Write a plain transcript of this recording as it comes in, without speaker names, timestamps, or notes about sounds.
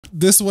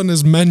this one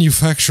is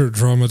manufactured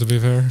drama, to be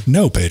fair.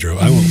 No, Pedro,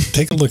 I will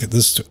take a look at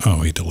this.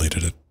 Oh, he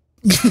deleted it.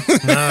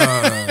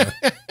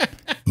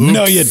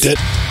 No, you did.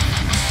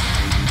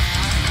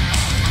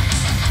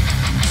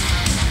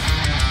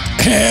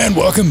 And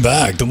welcome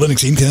back to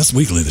Linux Gamecast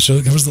Weekly, the show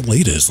that covers the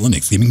latest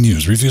Linux gaming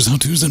news, reviews,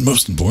 how-tos, and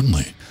most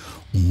importantly,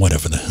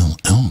 whatever the hell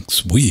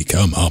else we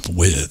come up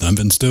with. I'm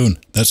Vince Stone.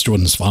 That's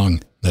Jordan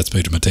Svang. That's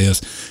Pedro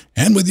Mateus.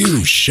 And with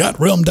you, Shot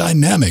Realm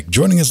Dynamic,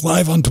 joining us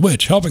live on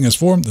Twitch, helping us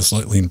form the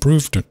slightly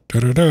improved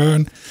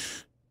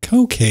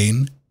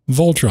Cocaine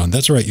Voltron.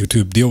 That's right,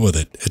 YouTube. Deal with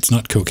it. It's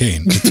not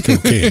cocaine. It's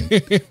cocaine.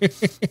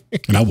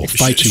 And I will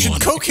fight you on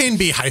it. Should cocaine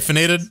be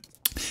hyphenated?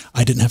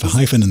 I didn't have a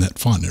hyphen in that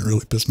font. It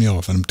really pissed me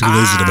off, and I'm too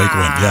lazy to make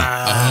one.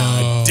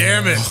 Yeah.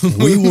 Damn it.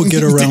 We will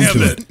get around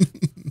to it.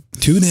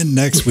 Tune in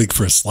next week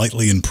for a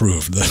slightly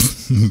improved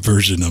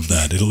version of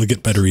that. It'll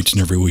get better each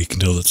and every week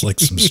until it's like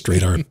some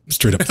straight up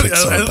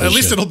Pixar At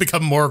least it'll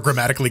become more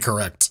grammatically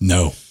correct.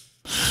 No.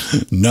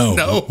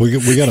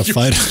 We got to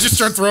fight. Just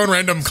start throwing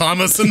random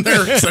commas in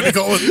there,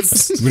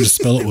 semicolons. We're going to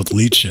spell it with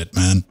lead shit,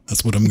 man.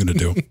 That's what I'm going to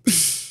do.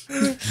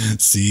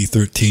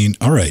 C13.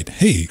 All right.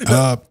 Hey.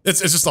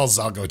 It's just all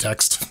Zago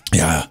text.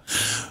 Yeah.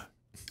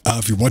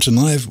 If you're watching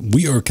live,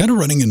 we are kind of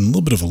running in a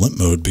little bit of a limp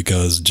mode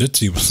because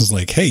Jitsi was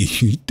like, hey,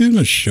 you doing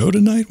a show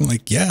tonight? I'm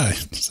like, yeah.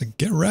 It's like,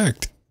 get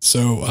wrecked.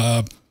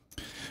 So,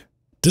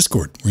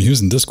 Discord. We're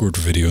using Discord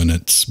for video, and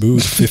it's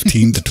smooth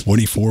 15 to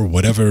 24,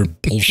 whatever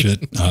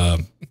bullshit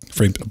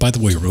frame. By the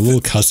way, we're a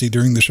little cussy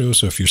during the show,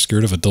 so if you're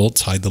scared of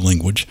adults, hide the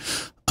language.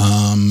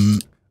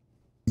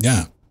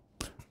 Yeah.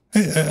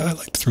 I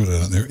like to throw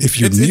that out there. If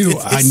you're new,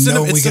 I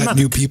know we got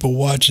new people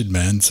watching,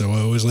 man, so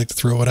I always like to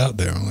throw it out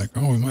there. I'm like,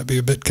 oh, we might be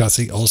a bit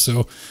cussy.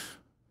 Also,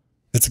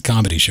 it's a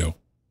comedy show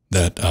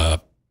that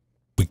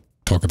we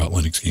talk about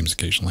Linux games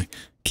occasionally.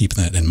 Keep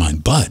that in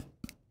mind. But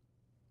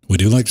we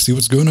do like to see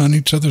what's going on in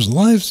each other's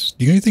lives.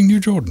 Do you got anything new,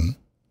 Jordan?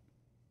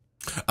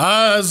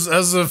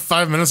 As of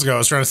 5 minutes ago, I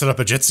was trying to set up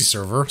a Jitsi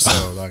server, so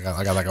I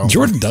got that going.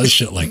 Jordan does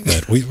shit like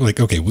that. We like,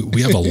 okay,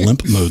 we have a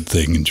limp mode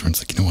thing, and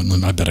Jordan's like, you know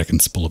what? I bet I can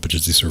pull up a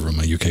Jitsi server on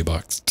my UK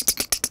box.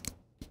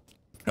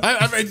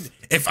 I mean,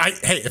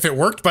 if it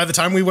worked by the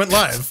time we went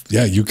live,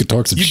 yeah, you could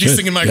talk some shit.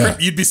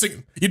 You'd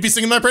be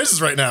singing my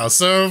praises right now.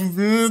 So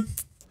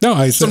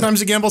no, sometimes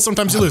you gamble,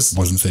 sometimes you lose. I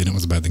wasn't saying it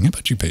was a bad thing. How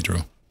about you, Pedro?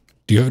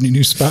 Do you have any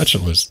new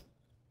spatulas?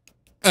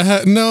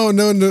 No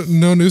new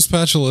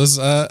spatulas.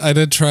 I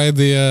did try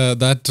the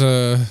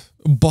that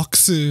box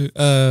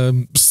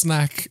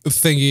snack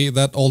thingy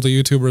that all the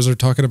YouTubers are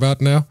talking about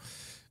now.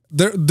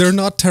 They're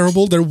not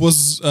terrible. There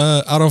was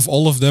out of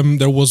all of them,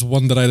 there was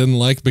one that I didn't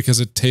like because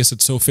it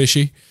tasted so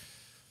fishy,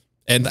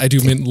 and I do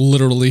mean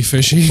literally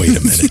fishy. Wait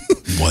a minute,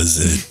 was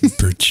it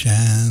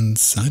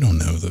perchance, I don't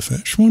know, the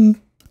fish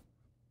one?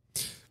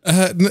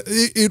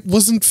 It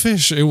wasn't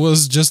fish. It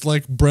was just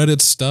like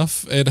breaded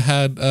stuff. It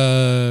had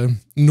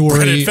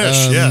nori,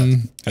 fish,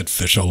 had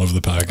fish all over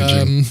the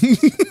packaging.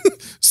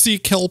 Sea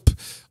kelp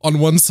on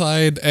one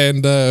side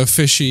and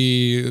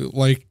fishy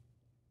like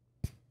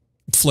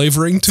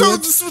flavoring to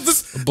it.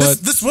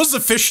 This was a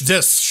fish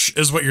dish,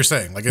 is what you're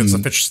saying. Like it's a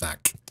fish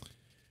snack.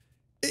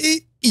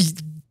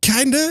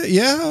 Kinda,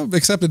 yeah.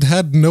 Except it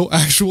had no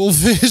actual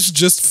fish,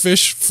 just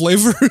fish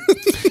flavor.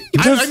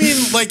 I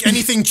mean, like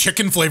anything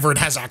chicken flavored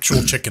has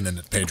actual chicken in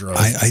it, Pedro.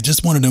 I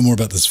just want to know more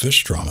about this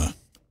fish drama.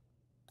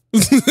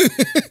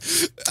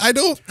 I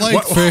don't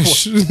like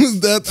fish.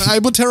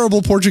 I'm a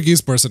terrible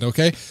Portuguese person,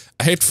 okay?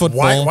 I hate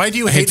football. Why do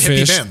you hate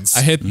hippie bands?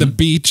 I hate the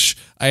beach.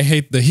 I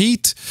hate the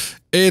heat.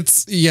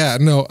 It's, yeah,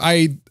 no.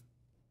 I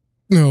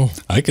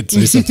could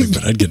say something,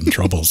 but I'd get in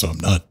trouble, so I'm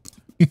not.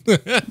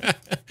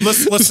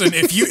 Listen,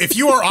 if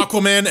you are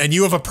Aquaman and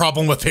you have a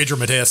problem with Pedro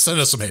Mateus, send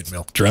us some hate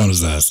mail. Drown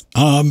his ass.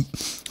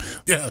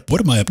 Yeah.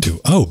 What am I up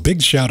to? Oh,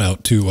 big shout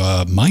out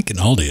to Mike and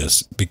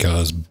Aldius,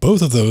 because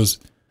both of those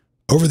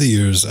over the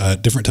years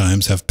at different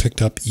times have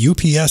picked up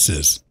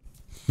UPSs.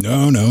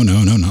 No,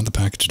 not the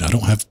package. I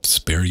don't have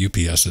spare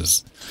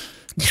UPSs.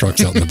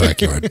 Trucks out in the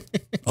backyard,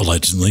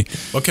 allegedly.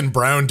 What can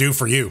Brown do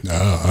for you?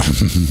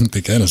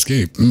 They can't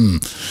escape.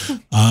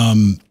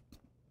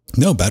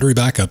 No, battery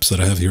backups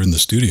that I have here in the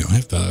studio. I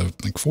have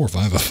like 4 or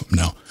 5 of them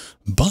now.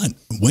 But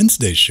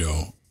Wednesday's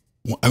show,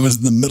 I was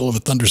in the middle of a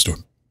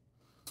thunderstorm,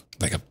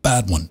 like a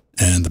bad one,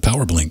 and the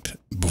power blinked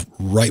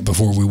right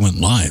before we went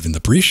live. In the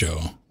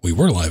pre-show, we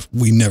were live.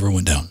 We never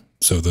went down.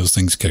 So those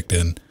things kicked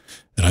in.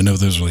 And I know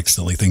those are like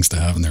silly things to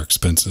have, and they're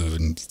expensive,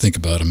 and think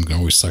about them, they're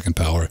always sucking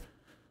power.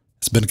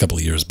 It's been a couple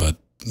of years, but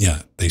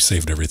yeah, they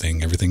saved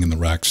everything. Everything in the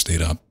rack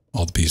stayed up.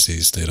 All the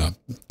PCs stayed up.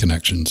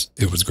 Connections.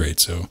 It was great.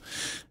 So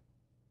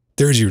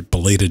there's your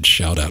belated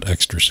shout out,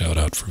 extra shout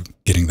out for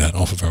getting that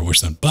off of our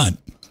wish list. But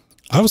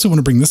I also want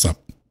to bring this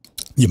up.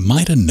 You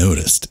might have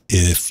noticed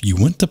if you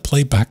went to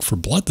play Back 4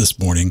 Blood this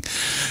morning,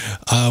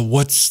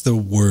 what's the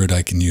word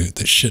I can use?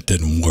 That shit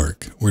didn't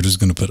work. We're just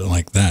going to put it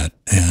like that.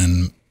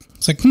 And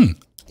it's like,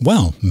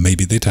 well,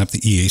 maybe they tapped the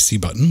EAC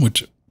button,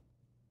 which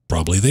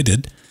probably they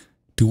did.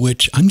 To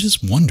which I'm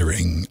just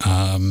wondering,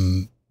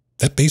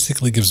 that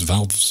basically gives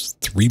Valve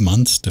 3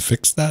 months to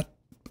fix that.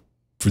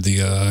 for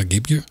the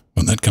Game Gear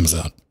when that comes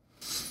out.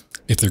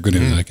 If they're going to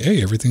be like,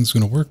 hey, everything's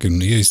going to work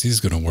and EAC is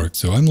going to work.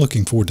 So I'm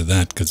looking forward to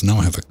that because now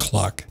I have a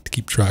clock to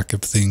keep track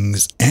of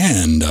things.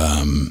 And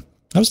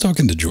I was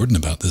talking to Jordan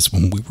about this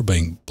when we were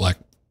playing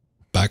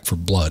Back for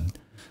Blood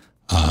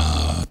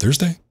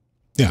Thursday.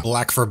 Yeah.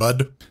 Black for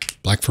Bud.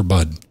 Black for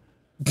Bud.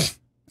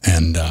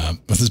 And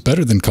this is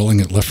better than calling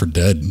it Left 4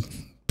 Dead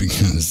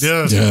because,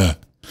 yeah.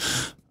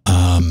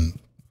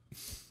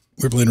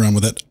 We're playing around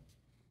with it.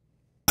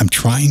 I'm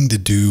trying to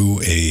do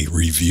a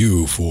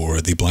review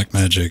for the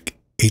Blackmagic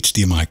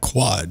HDMI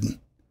quad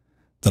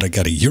that I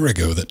got a year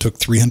ago that took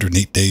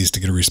 308 days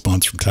to get a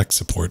response from tech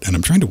support. And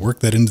I'm trying to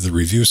work that into the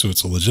review so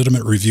it's a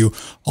legitimate review.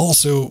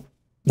 Also,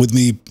 with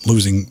me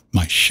losing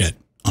my shit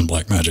on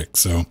Blackmagic.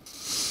 So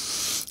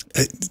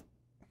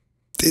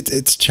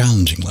it's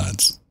challenging,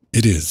 lads.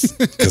 It is.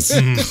 Because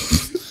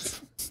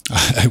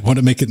I want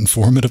to make it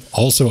informative.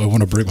 Also, I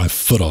want to break my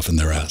foot off in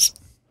their ass.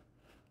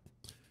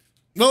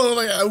 Well,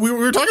 like, we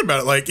were talking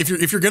about it. Like,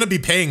 if you're going to be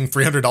paying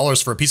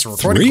 $300 for a piece of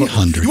recording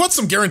equipment, you want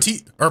some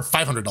guarantee, or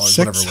 $500,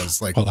 whatever it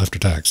was. Like, well, after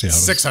tax, yeah,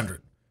 $600.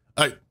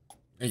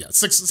 Yeah,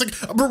 six.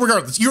 But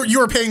regardless, you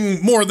are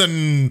paying more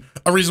than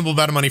a reasonable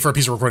amount of money for a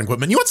piece of recording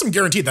equipment. You want some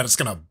guarantee that it's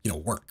going to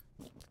work.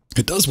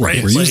 It does work.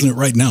 Right? We're using it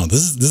right now.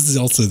 This is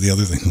also the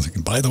other thing.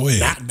 Like, by the way,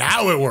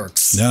 now it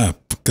works. Yeah,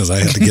 because I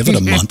had to give it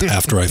a month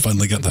after I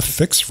finally got the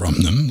fix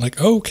from them. Like,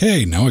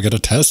 okay, now I got to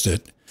test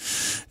it.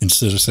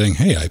 Instead of saying,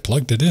 hey, I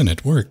plugged it in,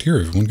 it worked. Here,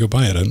 everyone go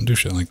buy it. I don't do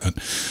shit like that.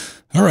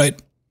 All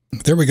right,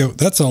 there we go.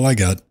 That's all I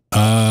got.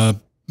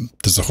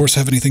 Does the horse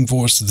have anything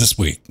for us this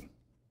week?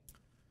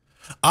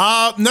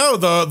 No,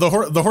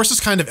 the horse is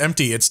kind of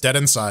empty. It's dead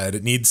inside.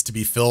 It needs to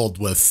be filled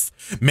with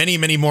many,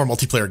 many more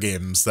multiplayer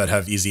games that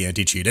have easy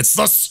anti-cheat. It's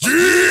the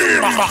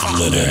Steam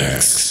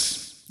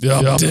Linux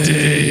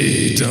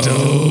update.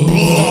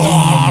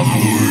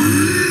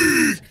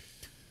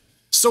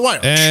 So why?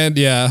 And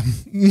yeah,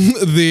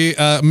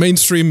 the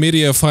mainstream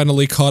media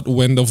finally caught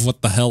wind of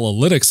what the hell a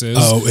Linux is.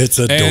 Oh, it's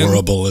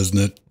adorable, isn't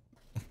it?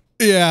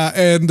 Yeah,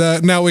 and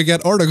now we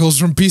get articles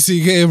from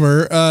PC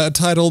Gamer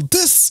titled,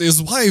 "This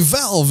is why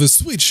Valve is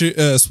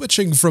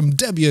switching from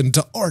Debian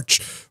to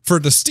Arch for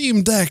the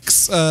Steam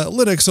Deck's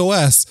Linux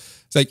OS."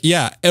 It's like,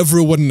 yeah,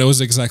 everyone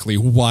knows exactly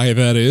why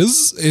that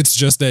is. It's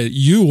just that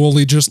you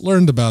only just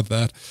learned about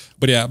that.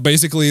 But yeah,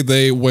 basically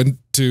they went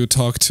to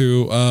talk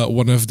to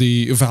one of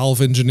the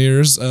Valve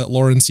engineers,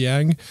 Lawrence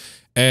Yang.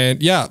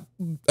 And yeah,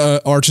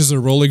 Arch is a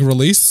rolling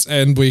release,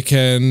 and we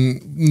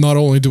can, not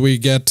only do we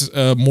get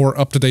more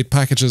up-to-date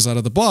packages out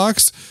of the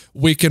box,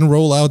 we can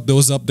roll out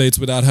those updates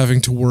without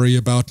having to worry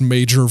about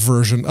major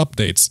version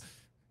updates.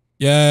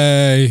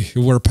 Yay,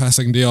 we're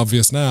passing the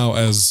obvious now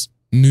as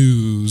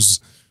news.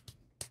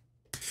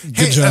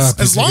 Good job,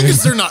 as long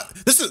as they're not,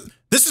 this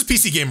is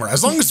PC Gamer,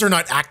 as long as they're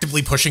not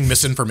actively pushing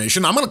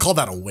misinformation, I'm going to call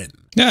that a win.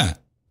 Yeah.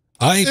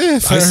 I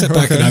sat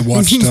back and I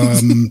watched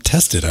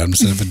Tested. Adam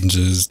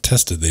Savage's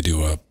Tested. They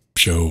do a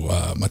show,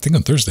 I think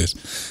on Thursdays.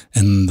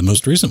 And the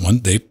most recent one,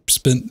 they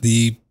spent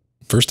the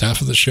first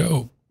half of the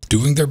show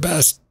doing their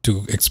best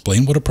to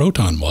explain what a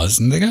Proton was.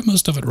 And they got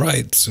most of it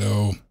right.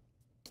 So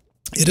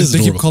it is. They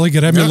keep calling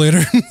it emulator.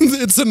 Yeah.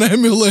 It's an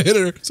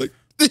emulator. It's like...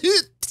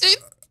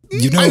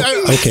 You know,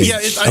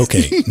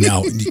 okay.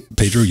 Now,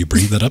 Pedro, you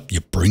bring that up.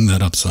 You bring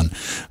that up, son.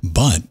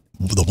 But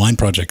the Wine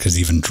Project has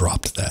even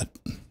dropped that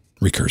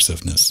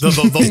recursiveness.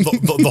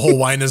 The whole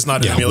wine is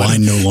not an emulator.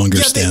 Wine no longer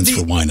stands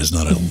for wine is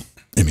not an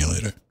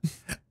emulator.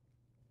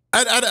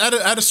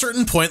 At a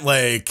certain point,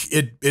 like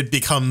it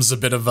becomes a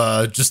bit of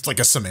a just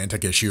like a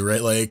semantic issue,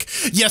 right? Like,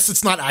 yes,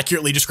 it's not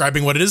accurately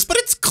describing what it is, but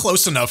it's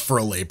close enough for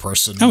a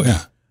layperson. Oh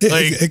yeah.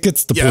 It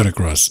gets the point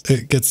across.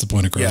 It gets the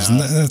point across. Yeah.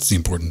 And that's the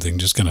important thing.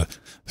 Just kind of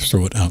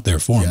throw it out there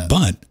for them.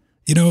 But,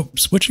 you know,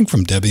 switching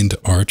from Debian to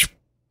Arch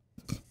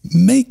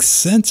makes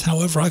sense.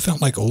 However, I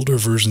felt like older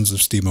versions of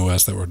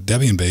SteamOS that were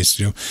Debian based,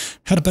 you know,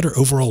 had a better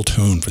overall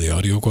tone for the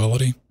audio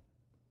quality.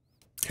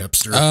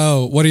 Hipster.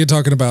 Oh, what are you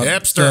talking about?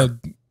 Hipster.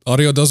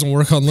 Audio doesn't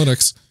work on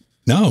Linux.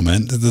 No,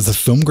 man. The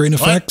film grain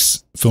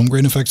effects in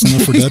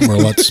Left 4 Dead were a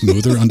lot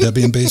smoother on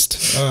Debian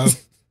based.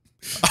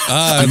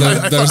 I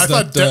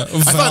thought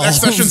X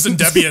sessions in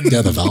Debian.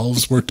 Yeah, the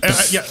valves worked. I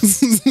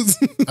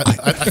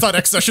thought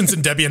X sessions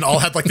in Debian all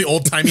had like the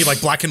old timey like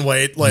black and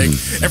white. Like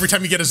every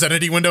time you get a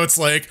Zenity window, it's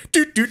like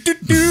do do do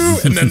do,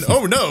 and then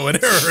oh no,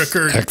 an error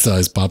occurred.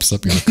 X-Eyes pops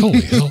up. You're like,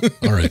 holy hell!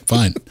 All right,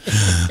 fine.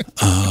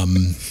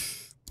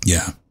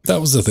 Yeah,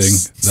 that was the thing.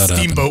 That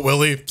Steamboat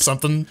Willie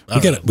something.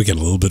 We get a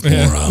little bit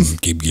more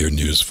Game Gear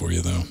news for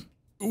you though.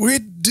 We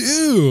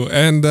do.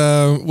 And,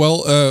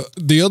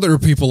 the other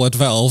people at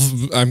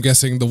Valve, I'm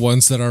guessing the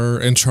ones that are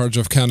in charge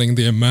of counting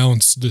the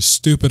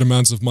stupid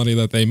amounts of money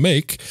that they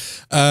make,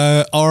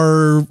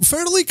 are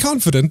fairly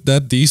confident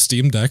that the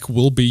Steam Deck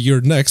will be your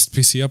next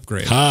PC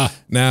upgrade.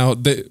 Now,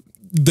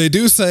 they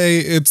do say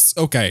it's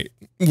okay.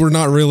 We're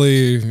not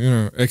really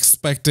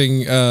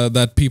expecting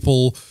that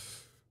people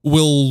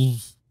will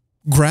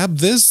grab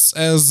this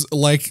as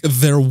like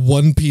their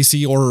one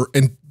PC or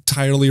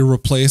entirely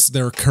replace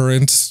their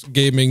current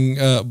gaming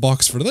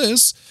box for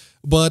this,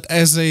 but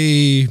as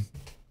a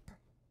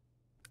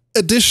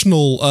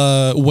additional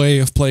way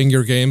of playing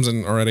your games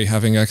and already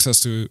having access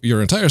to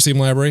your entire Steam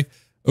library,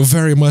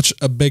 very much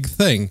a big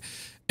thing.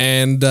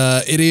 And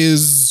it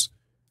is,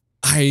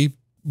 I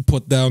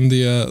put down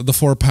the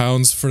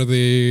 £4 for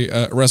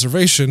the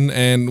reservation,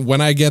 and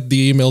when I get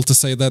the email to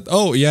say that,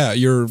 oh yeah,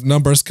 your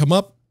numbers come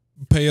up,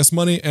 pay us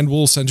money and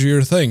we'll send you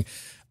your thing,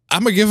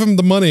 I'm gonna give him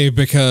the money,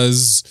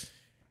 because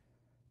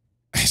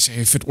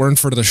if it weren't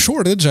for the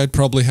shortage, I'd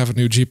probably have a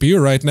new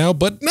GPU right now.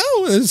 But no,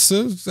 it's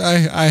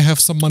I have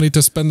some money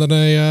to spend on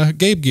a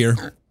Gabe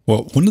Gear.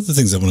 Well, one of the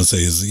things I want to say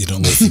is you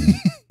don't listen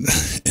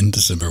in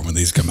December when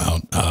these come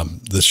out.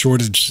 The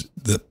shortages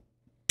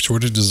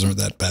aren't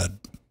that bad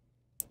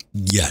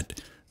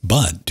yet.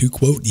 But to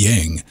quote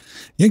Yang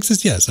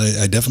says, yes,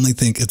 I definitely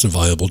think it's a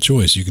viable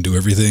choice. You can do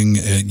everything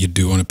you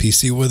do on a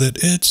PC with it.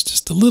 It's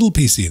just a little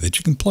PC that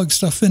you can plug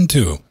stuff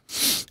into.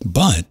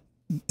 But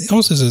it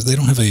also says they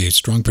don't have a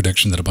strong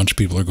prediction that a bunch of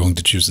people are going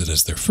to choose it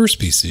as their first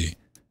PC.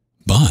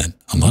 But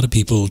a lot of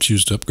people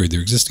choose to upgrade their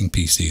existing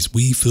PCs.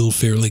 We feel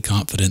fairly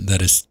confident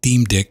that a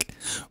Steam Deck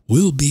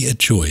will be a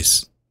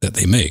choice that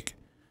they make.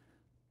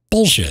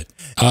 Bullshit.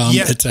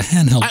 It's a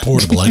handheld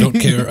portable. I don't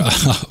care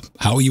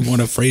how you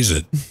want to phrase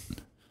it.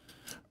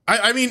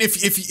 I mean,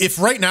 if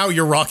right now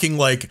you're rocking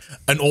like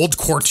an old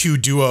Core 2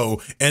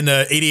 Duo and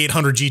a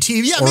 8800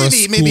 GT, yeah,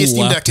 maybe a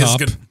Steam Deck is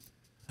good.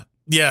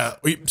 Yeah,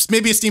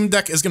 maybe a Steam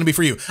Deck is going to be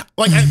for you.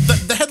 Like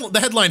the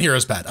headline here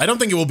is bad. I don't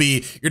think it will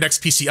be your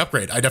next PC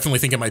upgrade. I definitely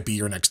think it might be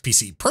your next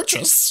PC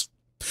purchase,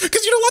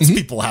 because lots of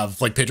people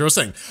have, like Pedro was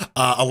saying,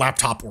 a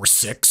laptop or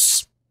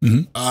 6.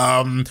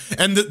 And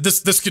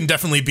this can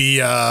definitely be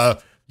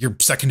your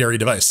secondary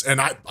device.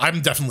 And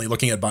I'm definitely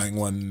looking at buying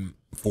one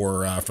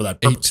for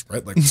that purpose,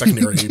 right? Like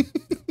secondary.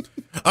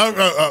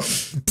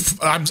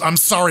 I'm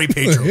sorry,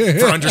 Pedro,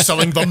 for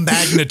underselling the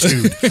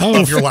magnitude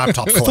of your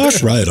laptop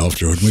collection. Right off,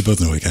 Jordan. We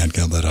both know we can't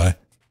count that high.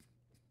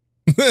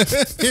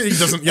 He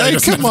doesn't. Yeah,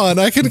 come on,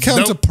 I can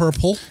count to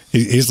purple.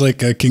 He's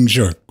like a King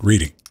Shark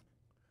reading.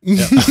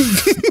 Yeah.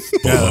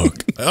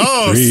 Book.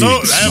 Oh,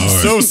 I'm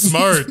so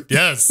smart.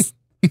 Yes.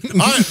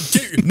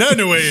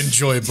 None way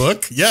enjoy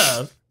book.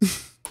 Yeah.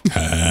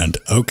 And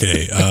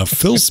okay,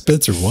 Phil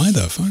Spencer. Why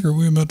the fuck are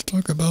we about to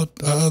talk about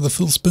the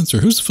Phil Spencer?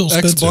 Who's Phil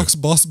Spencer? Xbox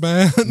boss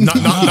man.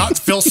 Not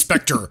Phil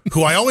Spector,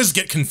 who I always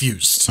get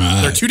confused.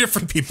 They're two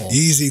different people.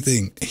 Easy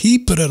thing. He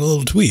put out a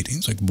little tweet.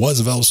 He's like, "Was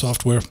Valve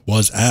Software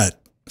was at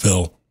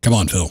Phil? Come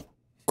on, Phil,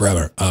 grab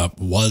her.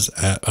 Was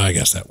at. I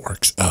guess that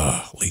works.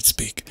 Late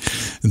speak.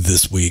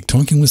 This week,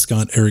 talking with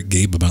Scott, Eric,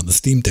 Gabe about the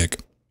Steam Deck.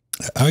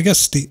 I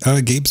guess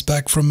Gabe's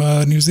back from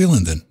New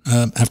Zealand then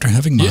after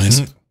having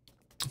mine."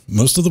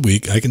 Most of the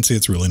week, I can say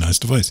it's a really nice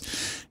device.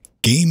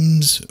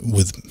 Games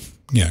with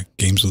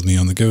me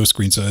on the go,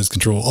 screen size,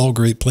 control, all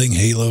great. Playing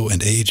Halo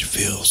and Age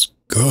feels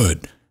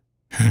good.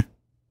 Huh?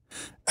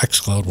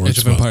 xCloud works. Age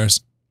of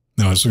Empires.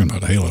 No, I was talking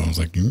about Halo. I was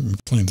like, you're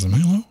playing some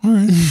Halo? All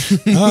right.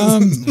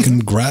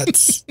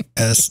 Congrats,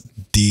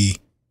 SD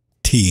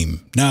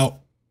team. Now,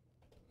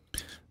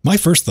 my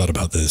first thought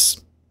about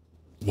this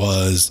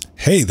was,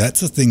 hey,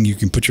 that's a thing you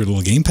can put your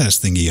little Game Pass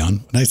thingy on.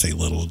 When I say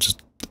little, just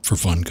for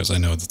fun, because I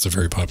know that's a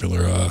very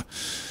popular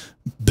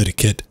bit of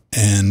kit,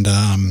 and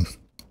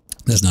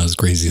that's not as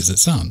crazy as it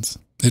sounds.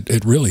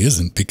 It really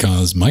isn't,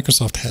 because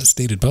Microsoft has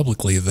stated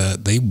publicly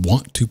that they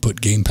want to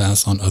put Game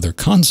Pass on other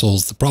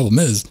consoles. The problem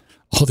is,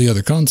 all the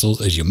other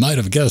consoles, as you might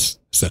have guessed,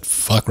 said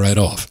fuck right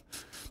off.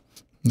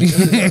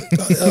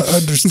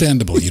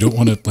 Understandable. You don't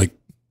want to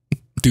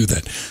do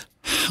that.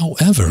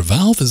 However,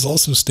 Valve has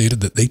also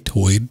stated that they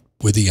toyed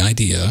with the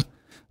idea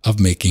of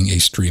making a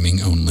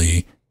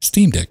streaming-only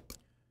Steam Deck.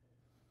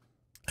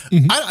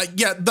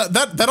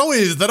 That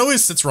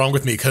always sits wrong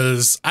with me,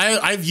 because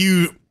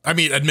I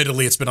mean,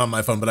 admittedly, it's been on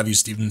my phone, but I've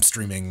used Steam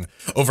streaming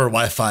over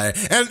Wi-Fi,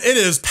 and it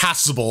is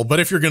passable. But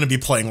if you're going to be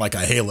playing like a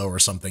Halo or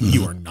something,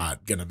 you are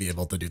not going to be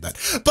able to do that.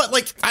 But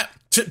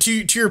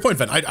to your point,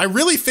 Ben, I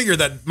really figure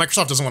that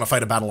Microsoft doesn't want to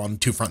fight a battle on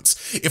two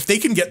fronts. If they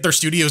can get their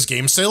studio's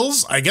game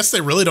sales, I guess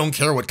they really don't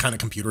care what kind of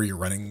computer you're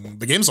running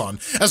the games on,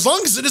 as long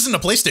as it isn't a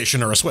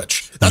PlayStation or a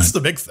Switch. That's the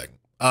big thing.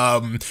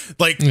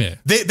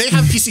 They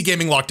have PC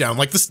gaming locked down.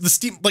 Like the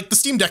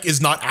Steam Deck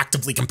is not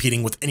actively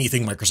competing with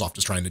anything Microsoft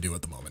is trying to do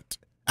at the moment.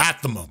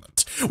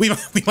 We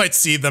might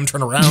see them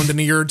turn around in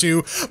a year or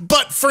two,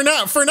 but for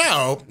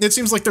now, it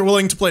seems like they're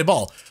willing to play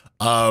ball.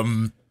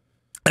 And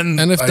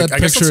if that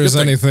picture is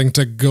anything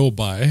to go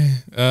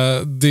by,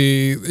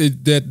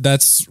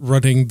 that's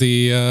running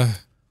the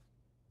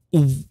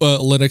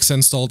Linux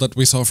install that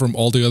we saw from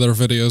all the other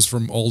videos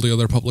from all the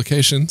other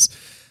publications.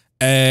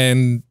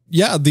 And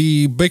yeah,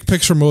 the big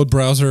picture mode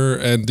browser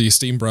and the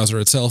Steam browser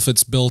itself,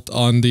 it's built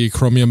on the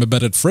Chromium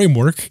embedded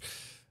framework.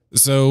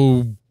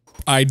 So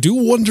I do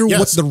wonder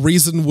what the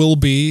reason will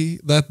be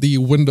that the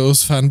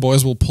Windows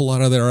fanboys will pull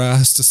out of their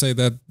ass to say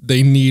that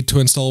they need to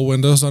install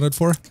Windows on it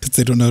for. Because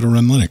they don't know how to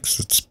run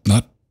Linux. It's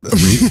not. I mean,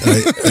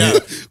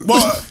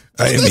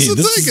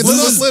 it's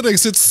not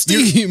Linux, it's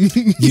Steam.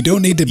 You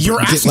don't need to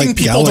get like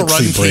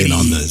Galaxy Brain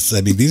on this.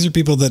 I mean, these are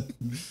people that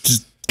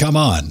just, come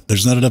on,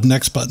 there's not enough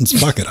next buttons.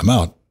 Fuck it, I'm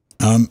out.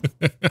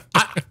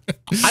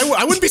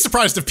 I wouldn't be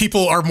surprised if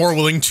people are more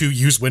willing to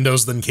use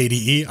Windows than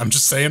KDE. I'm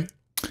just saying.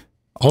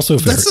 Also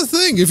fair. That's the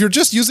thing. If you're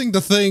just using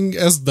the thing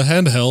as the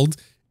handheld,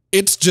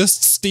 it's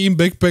just Steam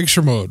Big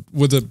Picture mode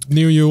with a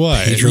new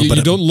UI. Pedro,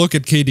 you don't look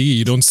at KDE.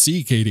 You don't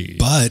see KDE.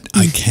 But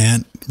I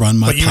can't run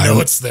my But pirate.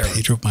 it's there.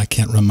 Pedro, I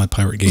can't run my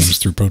pirate games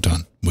through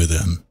Proton with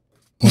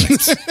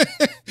Linux.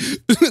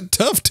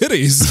 Tough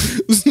titties.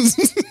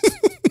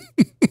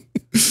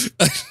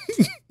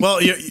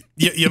 Well,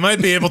 you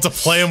might be able to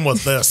play them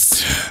with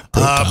this.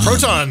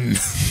 Proton.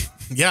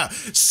 Yeah,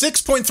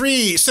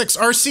 6.36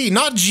 RC,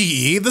 not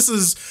GE. This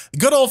is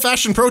good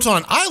old-fashioned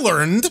Proton. I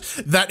learned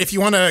that if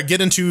you want to get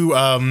into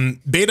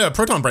beta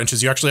Proton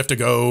branches, you actually have to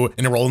go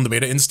and enroll in the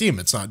beta in Steam.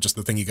 It's not just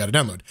the thing you got to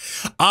download.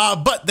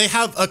 But they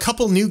have a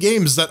couple new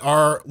games that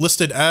are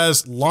listed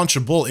as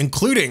launchable,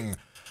 including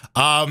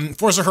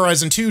Forza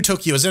Horizon 2,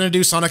 Tokyo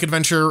Xanadu, Sonic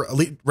Adventure,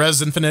 Elite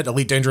Res Infinite,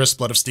 Elite Dangerous,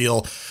 Blood of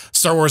Steel,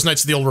 Star Wars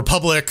Knights of the Old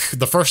Republic,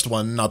 the first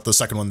one, not the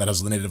second one that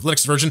has the native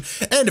Linux version,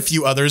 and a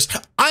few others.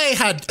 I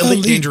had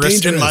Elite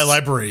Dangerous in my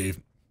library.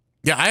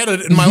 Yeah, I had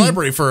it in my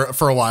library for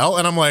a while,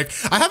 and I'm like,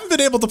 I haven't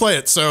been able to play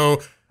it,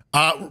 so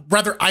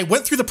rather, I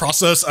went through the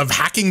process of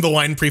hacking the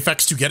line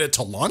prefix to get it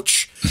to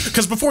launch,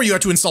 because before you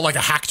had to install like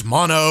a hacked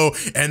mono,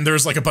 and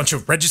there's like a bunch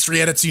of registry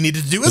edits you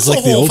needed to do. It's like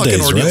a whole the old fucking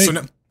days, ordeal. right? So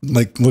now,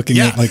 Like looking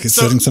at like it's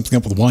setting something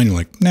up with wine, you're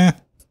like, nah.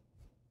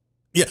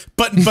 Yeah,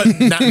 but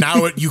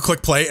now you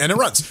click play and it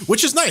runs,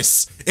 which is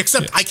nice.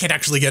 Except I can't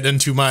actually get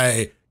into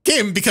my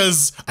game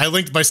because I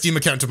linked my Steam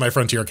account to my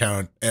Frontier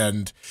account.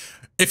 And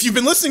if you've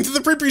been listening to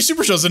the pre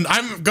Super Shows, and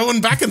I'm going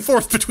back and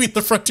forth between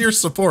the Frontier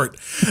support,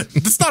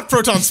 it's not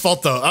Proton's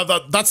fault though.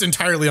 That's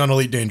entirely on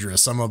Elite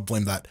Dangerous. I'm gonna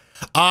blame that.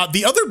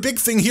 The other big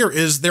thing here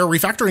is they're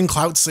refactoring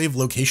cloud save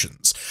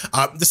locations.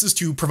 This is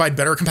to provide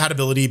better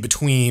compatibility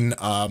between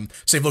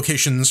save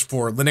locations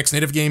for Linux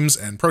native games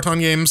and Proton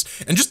games,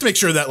 and just to make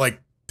sure that like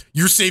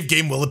your save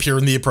game will appear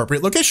in the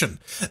appropriate location.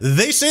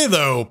 They say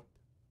though,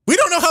 we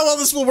don't know how well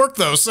this will work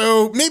though,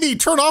 so maybe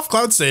turn off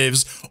cloud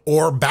saves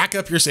or back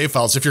up your save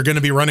files if you're going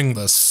to be running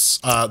this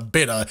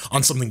beta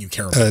on something you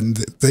care about. And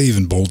they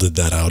even bolded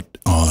that out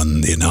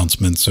on the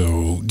announcement,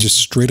 so just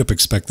straight up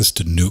expect this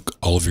to nuke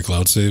all of your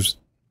cloud saves.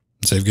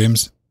 Save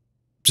games,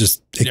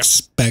 just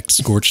expect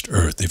scorched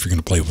earth if you're going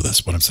to play with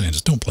this. What I'm saying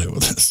is don't play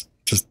with this.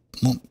 Just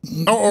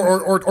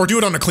or do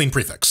it on a clean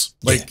prefix.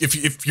 Like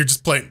if you're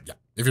just playing,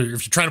 if you're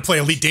trying to play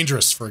Elite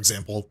Dangerous, for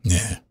example.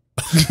 Yeah.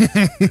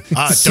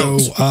 So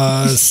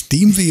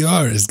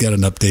SteamVR has got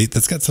an update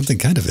that's got something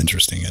kind of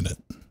interesting in it.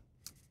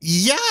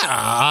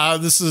 Yeah,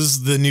 this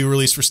is the new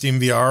release for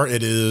SteamVR.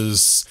 It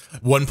is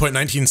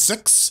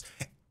 1.19.6.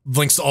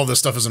 Links to all this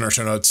stuff is in our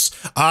show notes.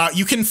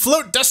 You can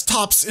float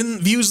desktops in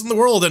views in the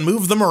world and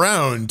move them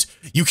around.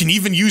 You can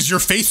even use your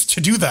face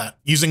to do that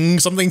using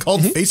something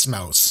called Face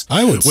Mouse.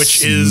 I would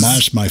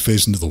smash my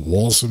face into the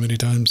wall so many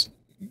times.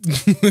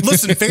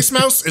 Listen, Face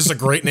Mouse is a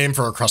great name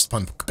for a crust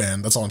punk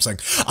band. That's all I'm saying.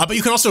 But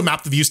you can also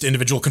map the views to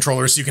individual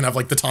controllers, so you can have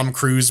like the Tom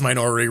Cruise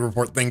Minority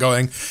Report thing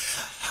going.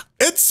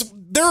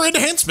 There are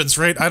enhancements,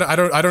 right?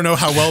 I don't know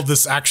how well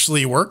this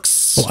actually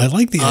works. Well, I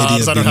like the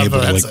idea of being able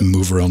to like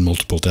move around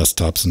multiple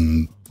desktops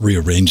and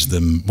rearrange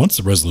them once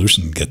the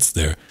resolution gets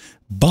there.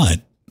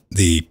 But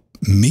the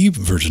me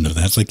version of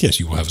that's like, yes,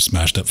 you will have a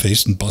smashed up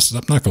face and busted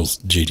up knuckles.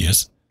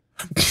 Genius.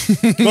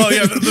 Well,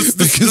 yeah,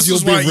 this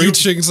you'll be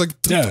reaching. It's like,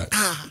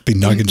 be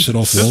knocking shit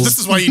off walls. This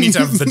is why you need to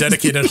have the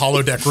dedicated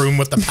holodeck room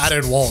with the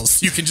padded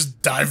walls. You can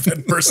just dive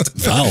and burst.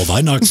 Valve,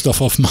 I knock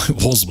stuff off my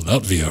walls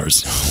without VR.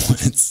 So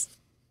it's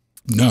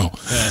no.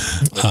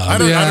 I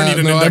don't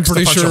need an index to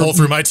punch a hole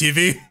through my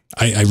TV.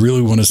 I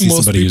really want to see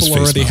somebody use Face Mouse.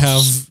 Most people already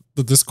have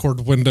the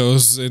Discord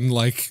windows in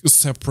like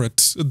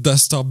separate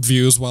desktop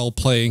views while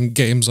playing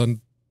games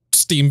on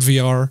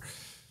SteamVR.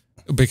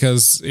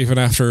 Because even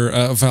after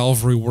Valve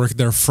reworked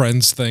their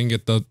friends thing,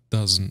 it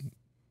doesn't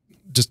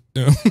just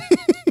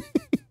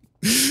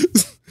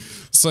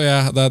So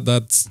yeah,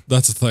 that's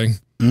a thing.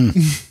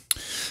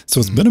 So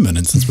it's been a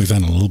minute since we've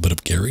had a little bit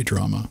of Garry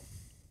drama.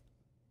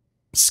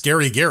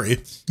 Scary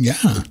Garry.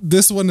 Yeah.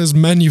 This one is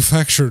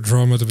manufactured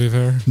drama, to be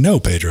fair. No,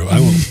 Pedro. I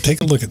will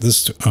take a look at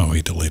this. Oh,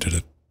 he deleted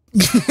it.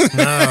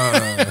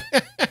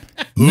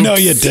 No,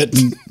 you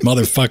didn't,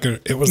 motherfucker.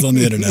 It was on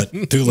the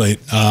internet. Too late.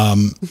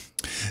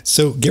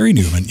 So Garry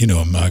Newman, you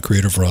know him,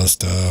 creator of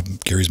Rust,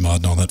 Gary's Mod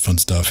and all that fun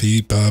stuff.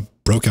 He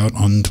broke out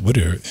on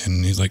Twitter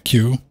and he's like,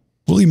 Q,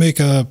 will he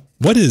make I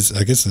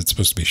guess it's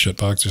supposed to be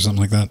shitbox or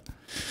something like that.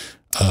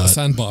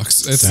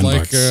 Sandbox. It's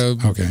Sandbox.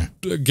 like okay.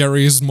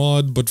 Gary's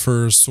Mod, but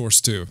for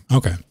Source 2.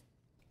 Okay.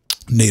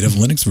 Native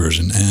Linux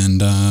version.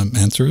 And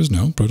answer is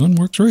no. Proton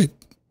works great.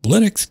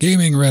 Linux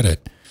Gaming Reddit.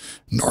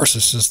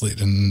 Narcissist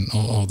lead and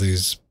all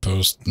these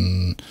posts.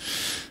 And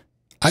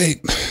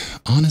I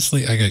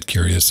got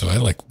curious. So I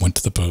went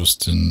to the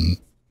post and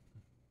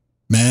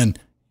man,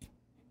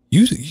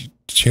 you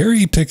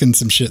cherry picking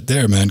some shit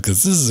there, man.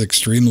 Cause this is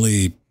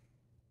extremely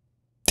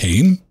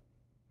tame.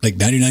 Like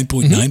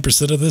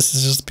 99.9% of this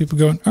is just people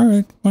going, all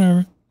right,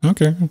 whatever.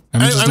 Okay.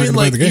 I'm just not going to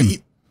play the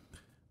game.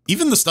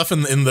 even the stuff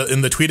in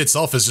the tweet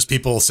itself is just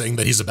people saying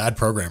that he's a bad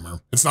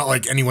programmer. It's not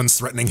like anyone's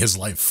threatening his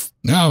life.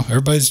 No,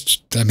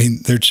 everybody's, I mean,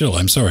 they're chill.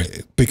 I'm sorry.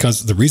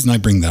 Because the reason I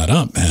bring that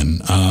up,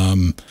 man,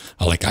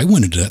 I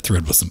went into that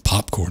thread with some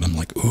popcorn. I'm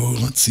like, ooh,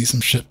 let's see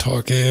some shit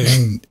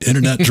talking,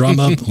 internet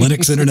drama,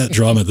 Linux internet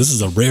drama. This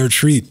is a rare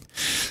treat.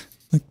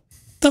 Like,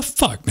 the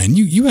fuck, man?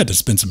 You had to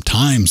spend some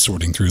time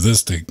sorting through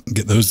this to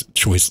get those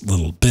choice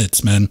little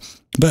bits, man.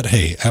 But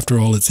hey, after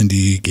all, it's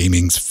indie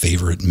gaming's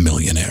favorite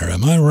millionaire.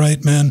 Am I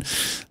right, man?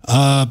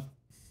 I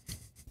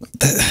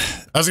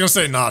was going to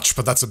say Notch,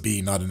 but that's a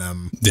B, not an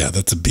M. Yeah,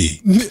 that's a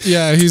B.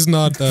 Yeah, he's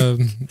not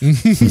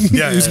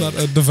he's not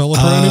a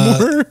developer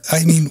anymore.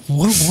 I mean,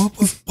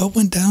 what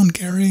went down,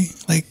 Gary?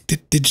 Like,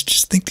 did you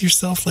just think to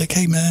yourself, like,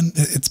 hey, man,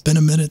 it's been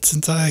a minute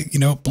since I,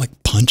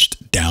 like,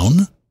 punched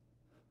down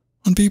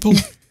on people?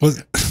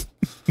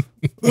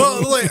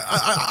 Well, like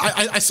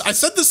I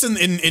said this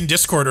in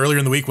Discord earlier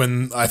in the week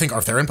when I think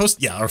RTheren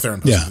posted. Yeah,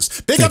 RTheren posted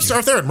this. Big ups to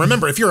RTheren.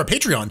 Remember, if you're a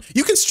Patreon,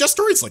 you can suggest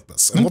stories like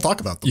this, and we'll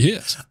talk about them.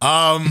 Yes.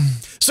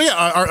 So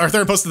yeah,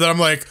 RTheren posted that. I'm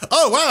like,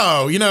 oh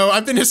wow,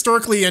 I've been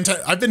historically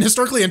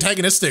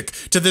antagonistic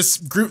to this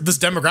group, this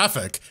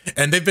demographic,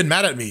 and they've been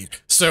mad at me.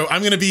 So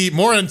I'm going to be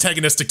more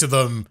antagonistic to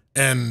them,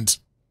 and.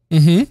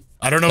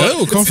 I don't know.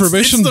 Oh,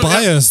 confirmation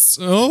bias.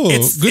 Oh,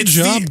 good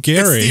job,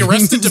 Gary. It's the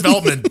Arrested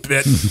Development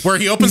bit where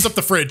he opens up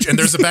the fridge and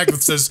there's a bag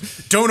that says,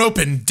 "Don't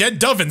open, dead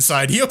dove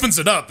inside." He opens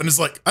it up and is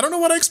like, I don't know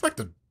what I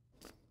expected.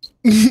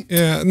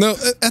 Yeah, no,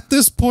 at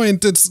this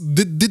point, it's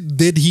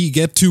did he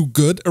get too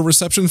good a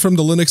reception from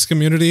the Linux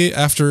community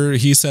after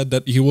he said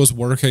that he was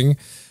working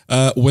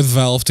with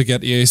Valve to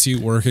get EAC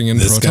working in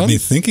Proton? This got me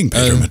thinking,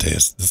 Pedro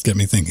Mateus. This got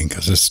me thinking,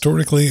 because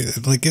historically,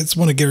 like, it's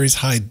one of Gary's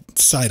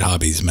side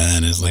hobbies,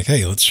 man, is like,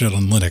 hey, let's shit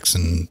on Linux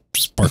and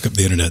spark up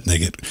the internet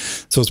naked.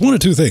 So it's one of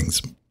two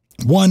things.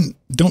 One,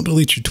 don't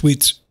delete your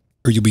tweets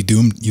or you'll be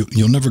doomed.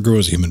 You'll never grow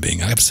as a human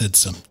being. I've said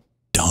some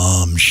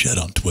dumb shit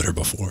on Twitter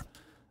before.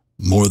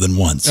 More than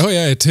once. Oh,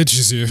 yeah, it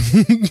teaches you.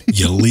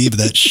 You leave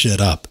that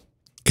shit up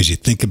because you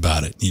think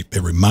about it.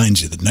 It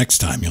reminds you the next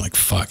time you're like,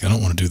 fuck, I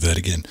don't want to do that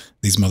again.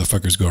 These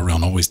motherfuckers go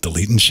around always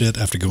deleting shit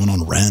after going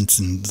on rants,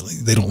 and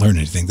they don't learn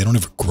anything. They don't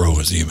ever grow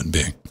as a human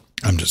being.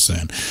 I'm just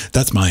saying.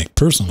 That's my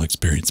personal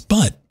experience.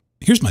 But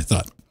here's my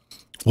thought.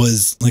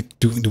 Was like,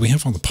 do we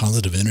have all the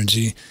positive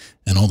energy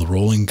and all the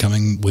rolling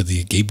coming with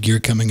the Gabe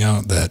Gear coming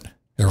out that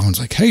everyone's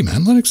like, hey,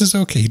 man, Linux is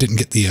okay. He didn't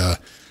get the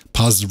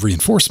positive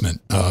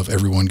reinforcement of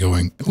everyone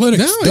going, Linux,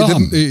 no, he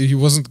didn't.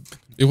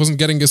 He wasn't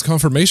getting his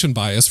confirmation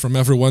bias from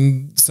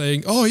everyone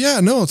saying, oh yeah,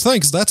 no,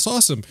 thanks, that's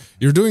awesome.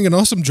 You're doing an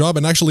awesome job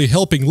and actually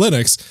helping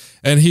Linux.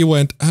 And he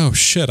went, oh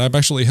shit, I'm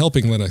actually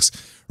helping Linux.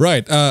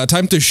 Right,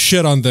 time to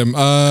shit on them.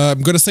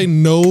 I'm going to say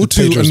no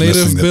to a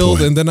native build,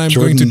 and then I'm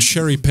going to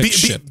cherry pick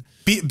shit.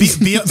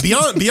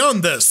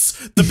 Beyond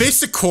this, the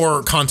basic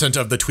core content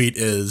of the tweet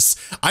is,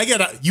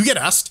 you get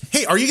asked,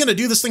 hey, are you going to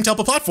do this thing to help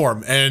a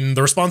platform? And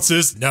the response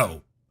is,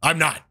 no, I'm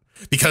not,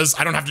 because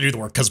I don't have to do the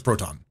work because of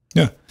Proton.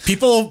 Yeah.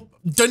 People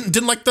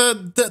didn't like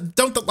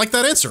don't like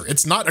that answer.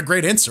 It's not a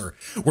great answer.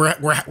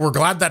 We're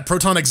glad that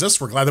Proton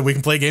exists. We're glad that we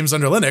can play games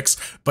under Linux.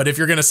 But if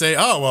you're going to say,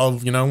 oh, well,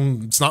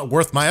 it's not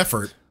worth my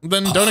effort,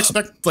 then don't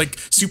expect like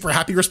super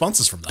happy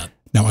responses from that.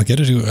 Now I got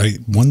to do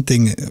one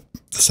thing. The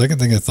second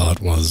thing I thought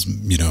was,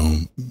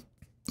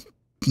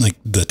 like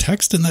the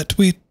text in that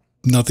tweet,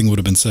 nothing would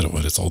have been said of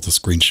it. It's all the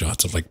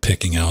screenshots of like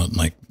picking out,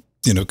 like,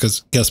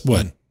 because guess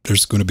what?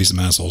 There's going to be some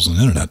assholes on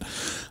the internet.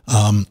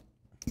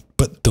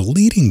 But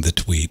deleting the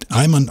tweet,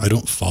 I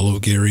don't follow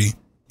Gary.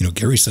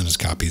 Gary sent us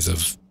copies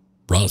of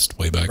Rust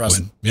way back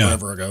when. Yeah.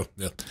 Forever ago.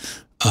 Yeah.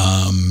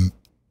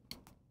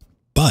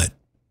 But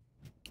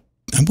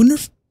I wonder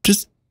if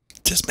just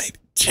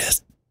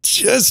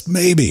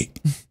maybe,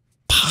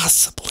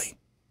 possibly,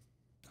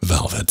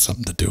 Valve had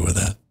something to do with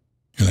that.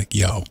 You're like,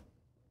 yo,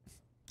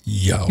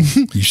 you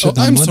should.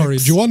 I'm sorry.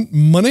 Do you want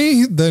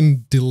money?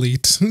 Then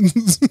delete.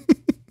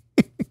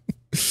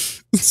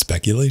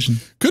 Speculation.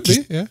 Could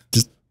be, yeah.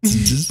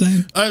 Just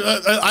saying.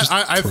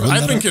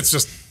 I think it's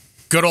just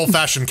good old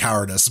fashioned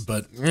cowardice,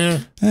 but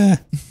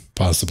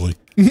possibly.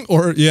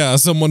 Or yeah,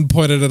 someone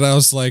pointed it out. I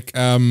was like,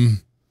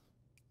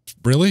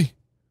 really?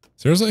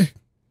 Seriously?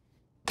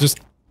 Just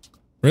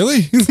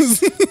really?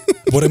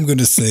 What I'm going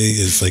to say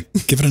is like,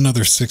 give it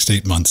another 6 to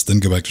 8 months, then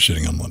go back to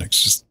shitting on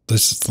Linux.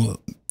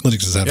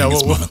 Linux is having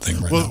its moment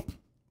thing right now.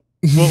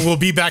 We'll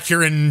be back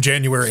here in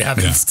January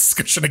having this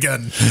discussion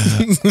again.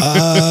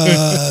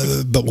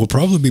 But we'll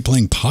probably be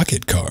playing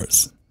Pocket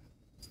Cars.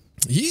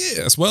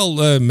 Yes,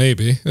 well,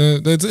 maybe.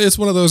 It's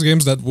one of those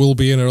games that will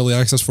be in early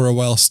access for a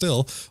while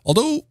still.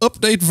 Although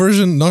update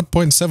version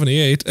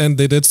 0.78, and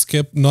they did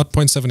skip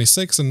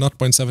 0.76 and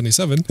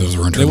 0.77. Those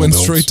were internal They went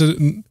builds. straight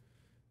to...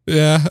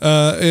 Yeah,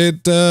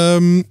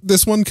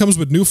 this one comes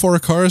with new 4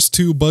 cars,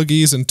 2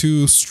 buggies, and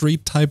 2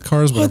 street type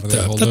cars, whatever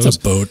they call those. That's a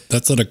boat.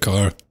 That's not a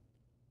car.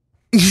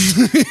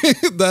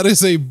 That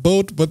is a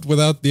boat, but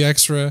without the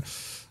extra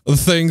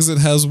things. It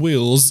has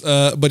wheels.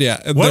 But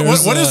yeah,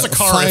 what is a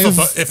car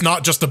if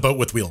not just a boat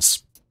with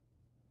wheels?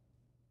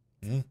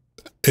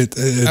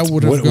 I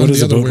would have gone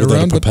the other way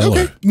around, but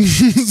okay.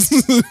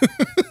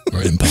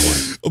 Or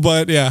impeller.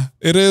 But yeah,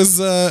 it is.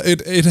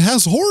 It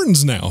has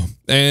horns now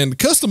and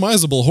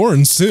customizable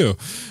horns too.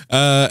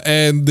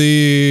 And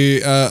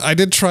I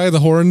did try the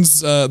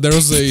horns. There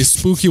was a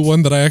spooky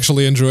one that I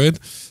actually enjoyed.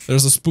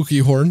 There's a spooky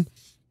horn,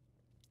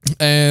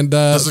 and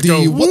the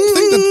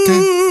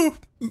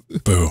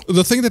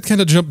thing that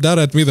kind of jumped out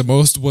at me the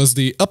most was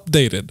the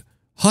updated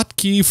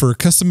hotkey for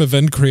custom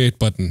event create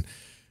button.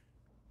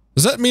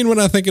 Does that mean what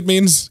I think it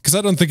means? Because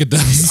I don't think it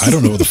does. I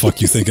don't know what the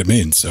fuck you think it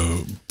means,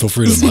 so feel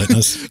free to enlighten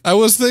us. I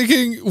was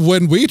thinking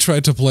when we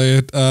tried to play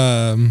it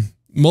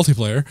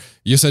multiplayer,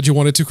 you said you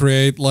wanted to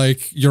create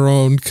like your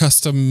own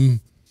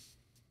custom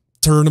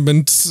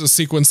tournament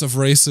sequence of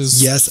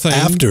races. Yes, thing.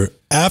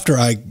 after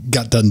I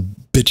got done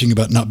bitching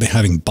about not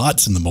having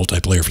bots in the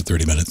multiplayer for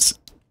 30 minutes.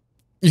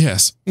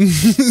 Yes.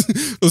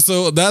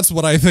 So that's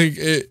what I think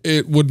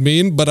it would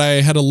mean, but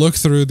I had to look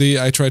through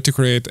I tried to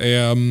create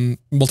a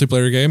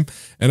multiplayer game,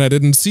 and I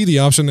didn't see the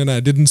option, and I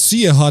didn't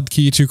see a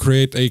hotkey to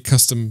create a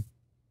custom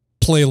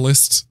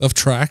playlist of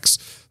tracks.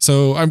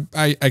 So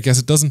I guess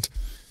it doesn't.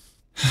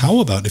 How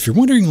about, if you're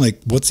wondering, like,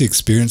 what's the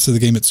experience of the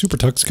game, it's Super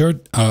Tux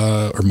Kart,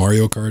 or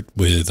Mario Kart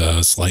with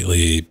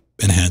slightly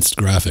enhanced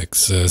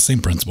graphics,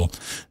 same principle.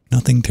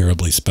 Nothing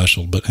terribly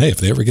special, but hey, if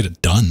they ever get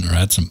it done or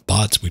add some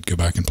bots, we'd go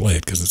back and play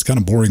it, because it's kind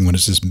of boring when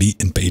it's just me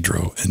and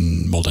Pedro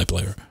in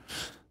multiplayer.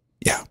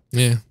 Yeah.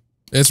 Yeah.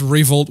 It's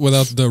Revolt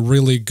without the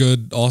really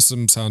good,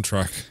 awesome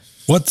soundtrack.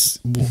 What's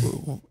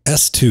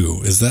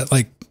S2? Is that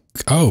like,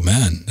 oh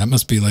man, that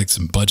must be like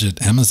some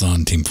budget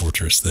Amazon Team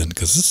Fortress then,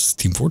 because this is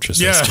Team Fortress.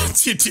 Yeah,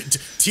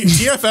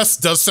 TFS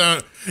does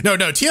sound, no,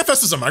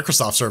 TFS is a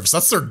Microsoft service.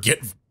 That's their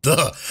Git.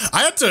 I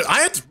had to,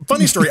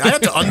 funny story, I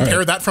had to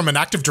unpair that from an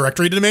Active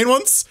Directory domain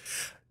once.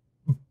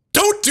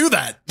 Don't do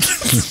that.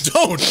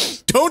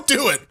 Don't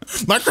do it.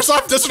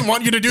 Microsoft doesn't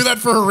want you to do that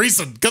for a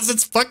reason, because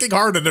it's fucking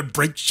hard and it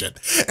breaks shit.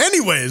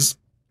 Anyways,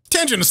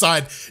 tangent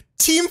aside,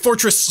 Team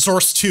Fortress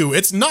Source 2,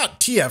 it's not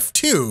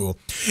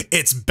TF2,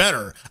 it's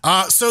better.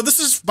 So this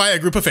is by a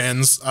group of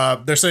fans.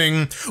 They're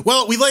saying,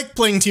 well, we like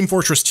playing Team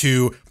Fortress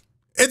 2.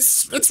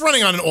 It's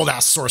running on an old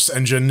ass Source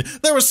engine.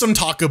 There was some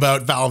talk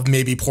about Valve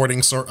maybe porting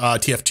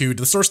TF2 to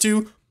the Source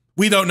 2.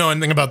 We don't know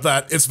anything about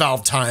that. It's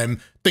Valve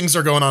time. Things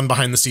are going on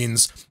behind the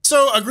scenes.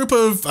 So a group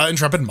of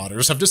intrepid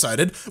modders have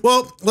decided,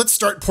 well, let's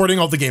start porting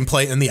all the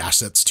gameplay and the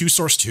assets to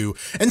Source 2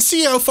 and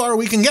see how far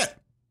we can get.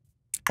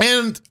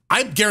 And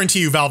I guarantee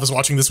you Valve is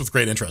watching this with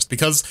great interest,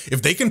 because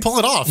if they can pull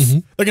it off,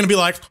 they're going to be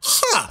like,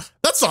 huh,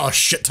 that's a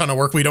shit ton of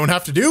work we don't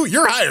have to do.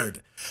 You're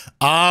hired.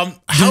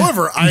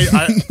 However,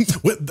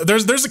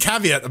 there's a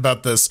caveat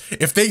about this.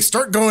 If they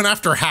start going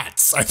after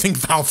hats, I think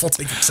Valve will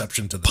take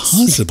exception to this.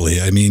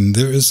 Possibly. I mean,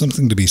 there is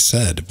something to be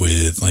said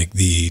with like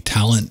the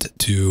talent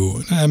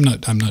to, I'm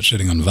not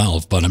shitting on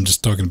Valve, but I'm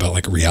just talking about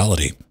like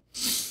reality.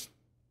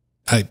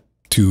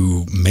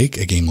 To make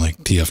a game like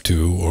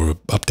TF2 or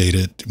update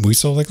it, we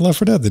saw like Left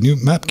 4 Dead, the new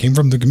map came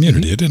from the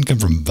community. It didn't come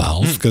from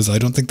Valve, because I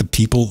don't think the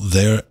people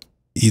there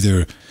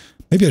either,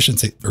 maybe I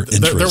shouldn't say, or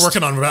interest. They're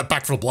working on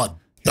Back 4 Blood.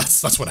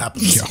 That's what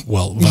happens. Yeah,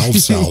 well, Valve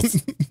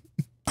South.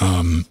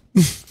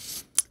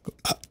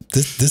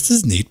 This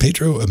is neat.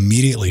 Pedro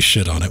immediately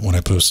shit on it when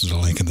I posted a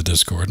link in the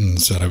Discord and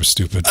said I was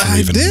stupid for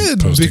even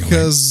posting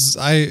because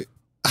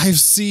I've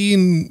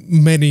seen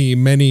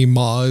many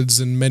mods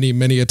and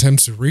many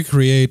attempts to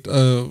recreate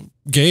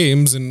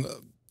games and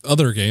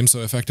other games, so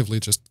effectively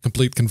just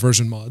complete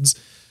conversion mods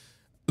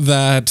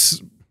that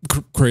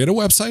create a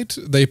website,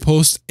 they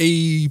post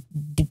a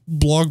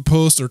blog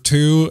post or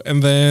two,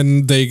 and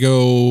then they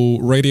go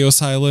radio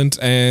silent,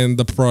 and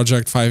the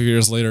project 5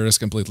 years later is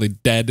completely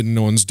dead and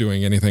no one's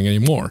doing anything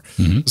anymore.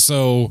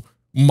 So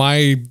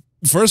my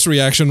first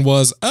reaction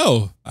was,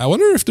 oh, I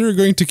wonder if they're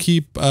going to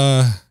keep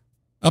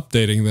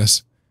updating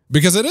this,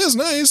 because it is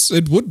nice.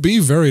 It would be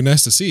very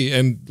nice to see.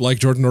 And like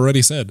Jordan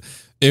already said,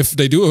 if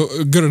they do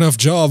a good enough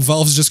job,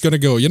 Valve's just going to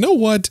go, you know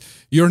what?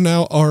 You're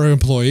now our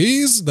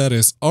employees. That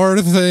is our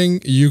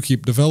thing. You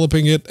keep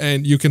developing it,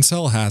 and you can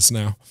sell hats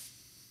now.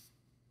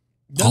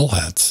 All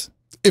hats.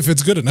 If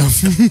it's good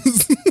enough.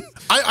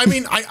 I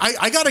mean,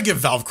 I got to give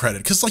Valve credit,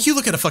 because like you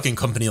look at a fucking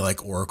company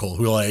like Oracle,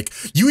 who like,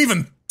 you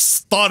even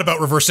thought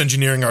about reverse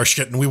engineering our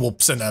shit and we will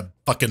send a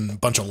fucking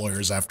bunch of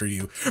lawyers after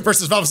you,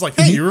 versus Valve's like,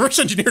 hey, you reverse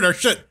engineered our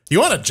shit. You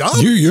want a job?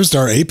 You used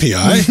our API?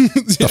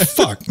 The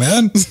fuck,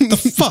 man? The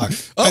fuck?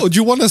 Oh, do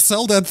you want to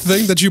sell that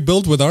thing that you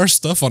built with our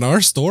stuff on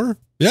our store?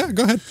 Yeah,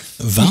 go ahead.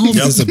 Valve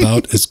is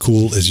about as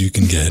cool as you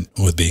can get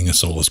with being a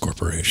soulless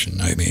corporation.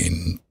 I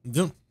mean,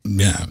 yeah,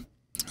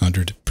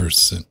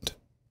 100%.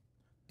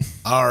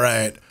 All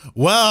right.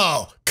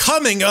 Well,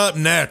 coming up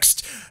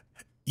next,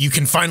 you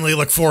can finally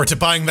look forward to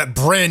buying that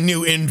brand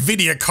new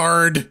Nvidia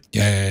card.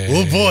 Yeah.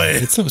 Oh boy.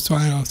 It's so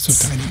tiny.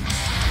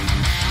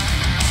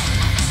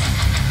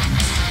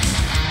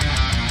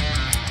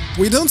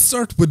 We don't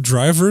start with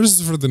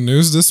drivers for the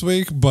news this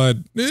week, but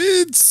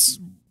it's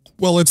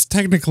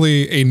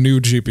technically a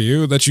new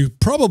GPU that you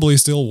probably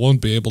still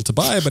won't be able to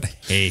buy, but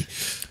hey,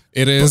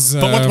 it is.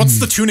 But what's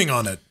the tuning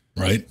on it?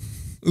 Right.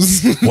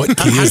 What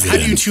key is How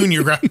do you tune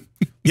your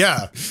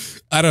Yeah.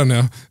 I don't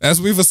know.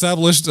 As we've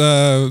established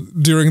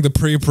during the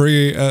pre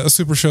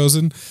Super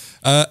Chosen,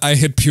 I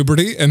hit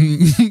puberty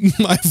and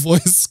my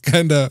voice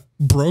kind of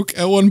broke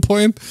at one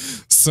point.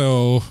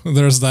 So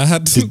there's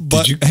that.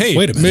 But hey,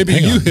 wait a minute,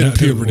 maybe you hit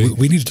puberty.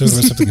 We need to talk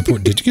about something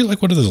important. Did you get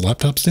like one of those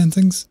laptop stand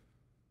things?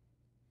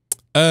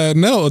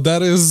 No,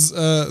 that is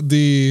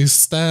the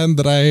stand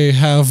that I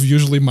have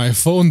usually my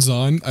phones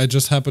on. I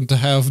just happen to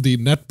have the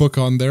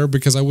netbook on there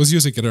because I was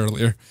using it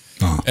earlier.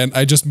 Oh. And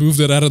I just moved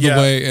it out of the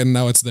way and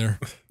now it's there.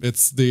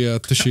 It's the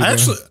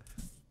Toshiba.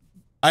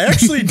 I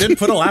actually did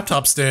put a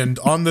laptop stand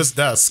on this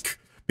desk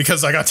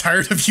because I got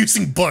tired of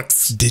using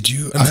books. Did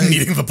you? And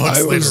needing the books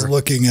I was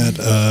looking at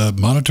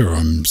monitor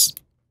arms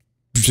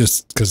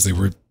just because they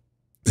were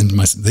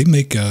they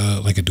make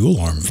like a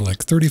dual arm for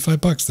like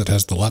 $35 that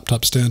has the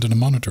laptop stand and a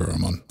monitor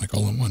arm on, like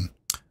all in one.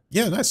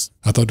 Yeah, nice.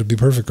 I thought it'd be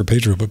perfect for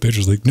Pedro, but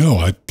Pedro's like, no,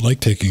 I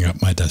like taking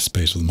up my desk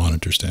space with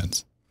monitor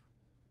stands.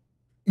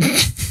 I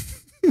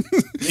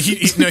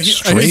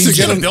need to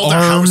get him build a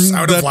house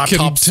out of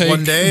laptops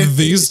one day.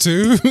 These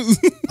two?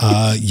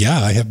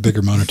 Yeah, I have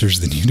bigger monitors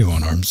than you do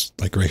on arms.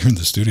 Like right here in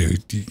the studio.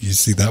 You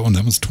see that one?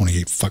 That one's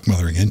 28 fuck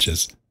mothering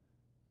inches.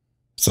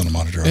 It's on a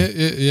monitor arm.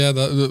 Yeah,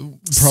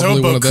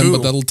 probably one of them,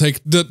 but that'll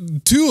take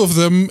the two of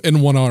them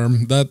in one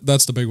arm.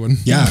 That's the big one.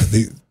 Yeah,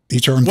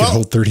 each arm can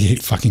hold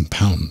 38 fucking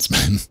pounds,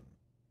 man.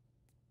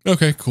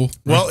 Okay, cool.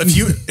 Well,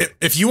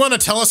 if you want to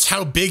tell us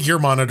how big your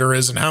monitor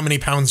is and how many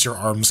pounds your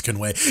arms can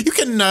weigh, you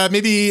can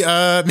maybe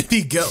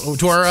go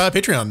to our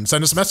Patreon,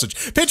 send us a message.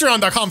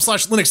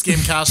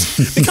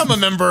 Patreon.com/LinuxGamecast. Become a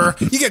member.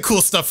 You get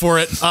cool stuff for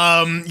it.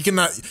 You can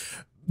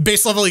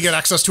base level, you get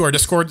access to our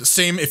Discord.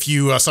 Same if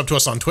you sub to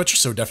us on Twitch.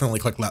 So definitely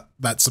click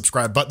that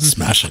subscribe button.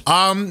 Smash it.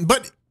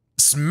 But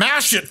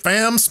smash it,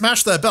 fam.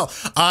 Smash that bell.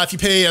 If you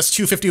pay us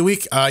 $2.50 a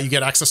week, you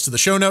get access to the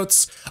show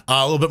notes.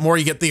 A little bit more,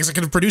 you get the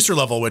executive producer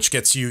level, which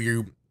gets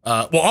you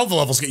well, all the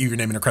levels get you your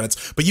name and your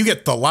credits, but you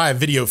get the live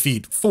video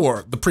feed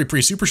for the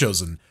pre Super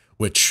Chosen,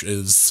 which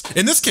is,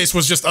 in this case,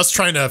 was just us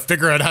trying to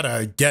figure out how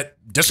to get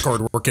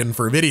Discord working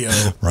for video.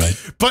 Right.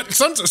 But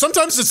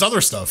sometimes it's other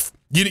stuff.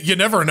 You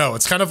never know.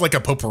 It's kind of like a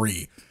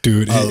potpourri.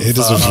 Dude, it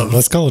is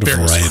let's call it a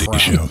variety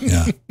show.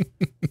 Yeah.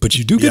 But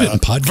you do get it in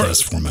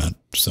podcast format.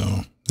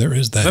 So there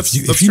is that.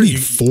 If you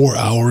need 4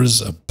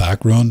 hours of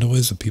background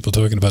noise of people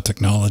talking about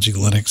technology,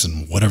 Linux,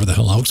 and whatever the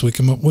hell else we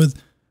come up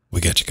with, we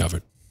got you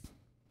covered.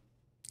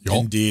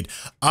 Indeed.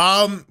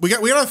 We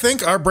gotta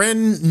thank our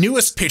brand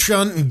newest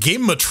Patreon,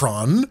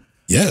 Gametron.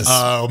 Yes.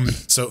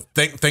 So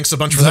thanks a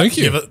bunch for that.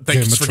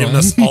 Thanks for giving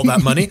us all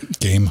that money.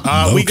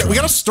 We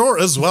got a store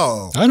as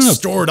well. I don't know.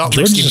 Jordan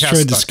just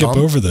tried to skip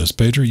over this.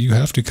 Pedro, you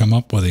have to come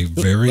up with a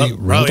very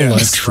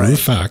real-life true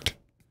fact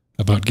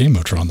about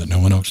Gametron that no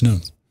one else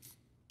knows.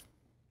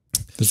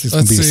 This is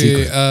going to be a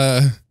secret.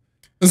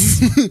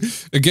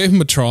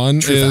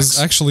 Gametron is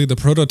actually the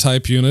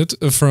prototype unit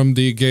from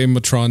the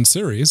Gametron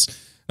series.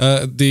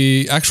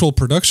 The actual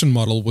production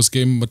model was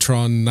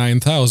Gametron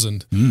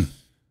 9000.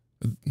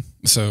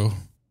 So,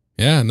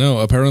 yeah, no.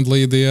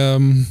 Apparently,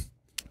 the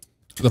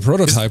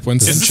prototype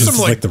went. Is this some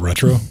like the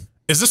retro?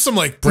 Is this some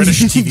like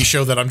British TV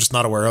show that I'm just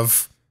not aware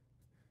of?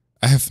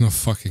 I have no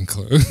fucking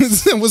clue.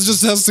 It was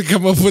just has to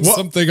come up with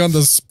something on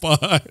the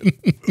spot.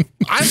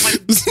 I'm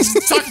like,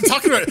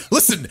 talking about.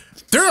 Listen,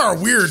 there are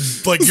weird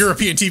like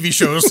European TV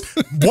shows.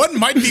 One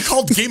might be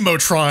called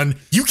Gametron.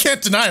 You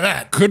can't deny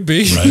that. Could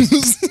be. Right.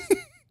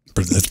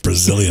 It's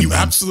Brazilian, man.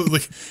 Absolutely.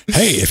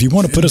 Hey, if you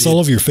want to put us all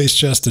over your face,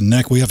 chest, and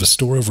neck, we have a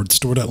store over at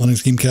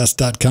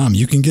store.linuxgamecast.com.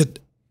 You can get,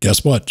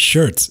 guess what,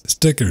 shirts,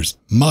 stickers,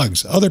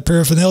 mugs, other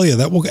paraphernalia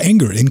that will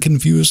anger and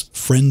confuse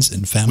friends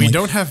and family. We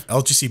don't have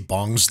LGC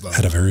bongs, though.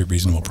 At a very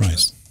reasonable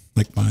price.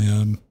 Like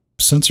my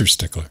sensor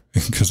stickler,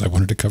 because I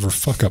wanted to cover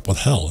fuck up with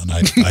hell, and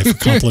I've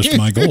accomplished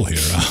my goal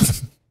here.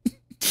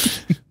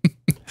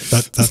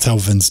 That's how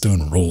Vin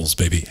Stone rolls,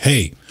 baby.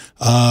 Hey,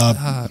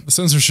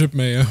 censorship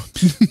mayo.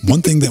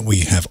 One thing that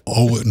we have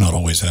not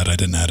always had, I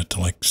didn't add it to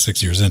like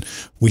 6 years in,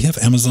 we have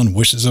Amazon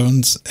wish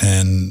zones,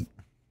 and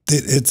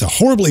it's a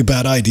horribly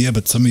bad idea,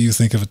 but some of you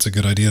think if it's a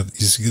good idea.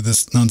 You see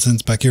this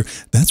nonsense back here?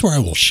 That's where I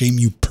will shame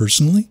you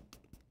personally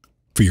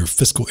for your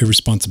fiscal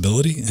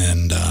irresponsibility,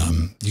 and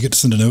you get to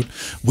send a note.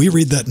 We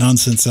read that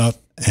nonsense out,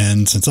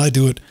 and since I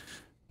do it,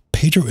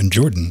 Pedro and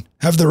Jordan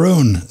have their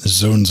own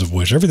zones of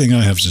wish. Everything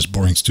I have is just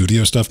boring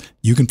studio stuff.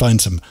 You can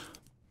find some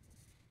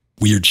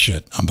weird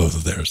shit on both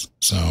of theirs.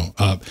 So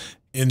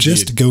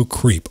just go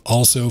creep.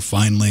 Also,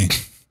 finally,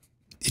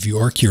 if you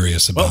are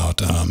curious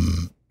about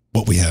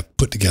what we have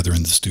put together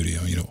in the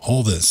studio, you know,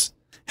 all this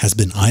has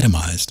been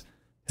itemized.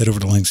 Head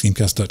over to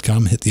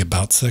linuxgamecast.com, hit the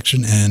About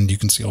section, and you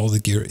can see all the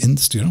gear in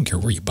the studio. I don't care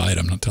where you buy it.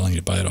 I'm not telling you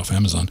to buy it off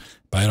Amazon.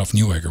 Buy it off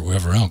Newegg or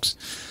whoever else.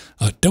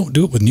 Don't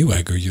do it with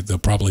Newegg, or they'll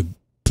probably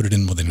put it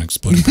in with an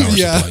exploding power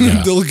supply.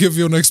 Yeah, they'll give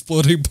you an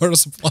exploding power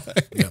supply.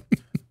 Yeah.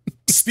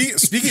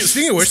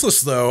 Speaking of wish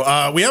lists,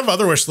 though, we have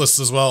other wish lists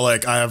as well.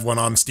 Like I have one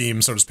on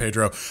Steam, so does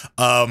Pedro.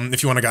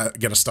 If you want to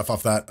get us stuff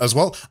off that as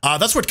well.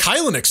 That's what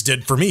Kylinux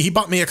did for me. He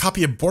bought me a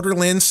copy of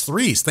Borderlands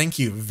 3. Thank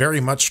you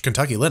very much,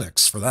 Kentucky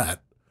Linux, for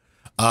that.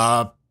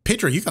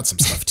 Pedro, you got some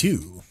stuff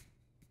too.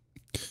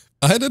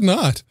 I did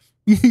not.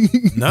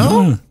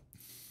 No?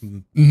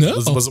 No.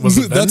 Was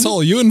it That's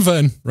all you and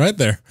Ven right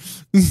there.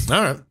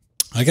 All right.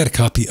 I got a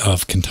copy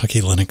of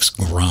Kentucky Linux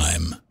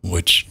Grime,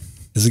 which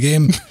is a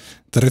game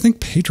that I think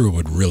Pedro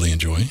would really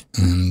enjoy.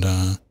 And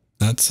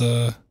that's...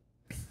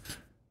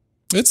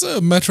 It's a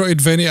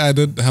Metroidvania. I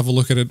did have a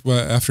look at it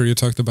after you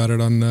talked about it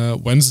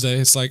on Wednesday.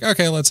 It's like,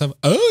 okay, let's have...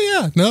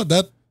 Oh, yeah. No,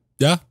 that...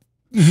 Yeah.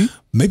 Mm-hmm.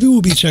 Maybe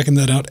we'll be checking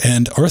that out.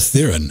 And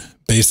RTheren,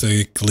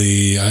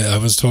 basically, I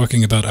was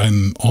talking about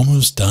I'm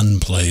almost done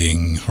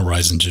playing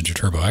Horizon Ginger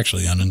Turbo. I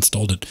actually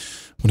uninstalled it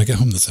when I get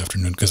home this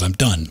afternoon because I'm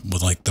done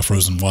with like the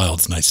Frozen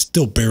Wilds and I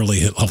still barely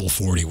hit level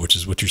 40, which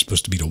is what you're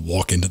supposed to be to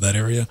walk into that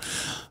area.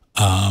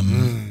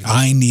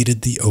 I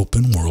needed the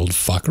open world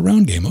fuck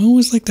around game. I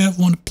always like to have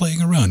one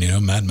playing around, you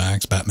know, Mad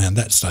Max, Batman,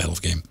 that style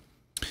of game.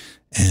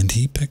 And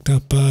he picked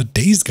up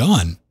Days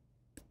Gone,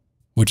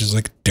 which is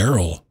like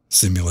Daryl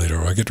simulator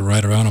where I get to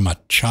ride around on my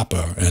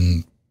chopper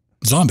and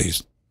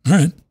zombies. All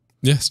right.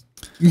 Yes.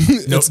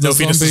 No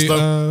fetuses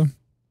though?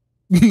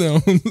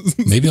 No.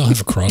 Maybe I'll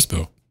have a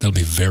crossbow. That'll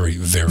be very,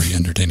 very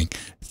entertaining.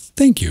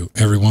 Thank you,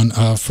 everyone,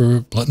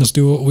 for letting us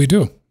do what we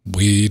do.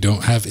 We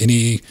don't have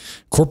any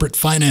corporate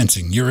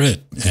financing. You're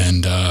it.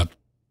 And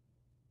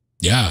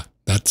yeah,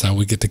 that's how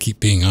we get to keep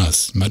being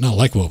us. Might not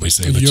like what we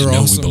say, but you know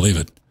awesome. We believe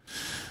it.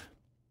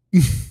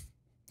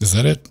 Is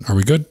that it? Are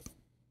we good?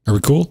 Are we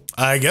cool?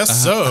 I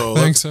guess so. I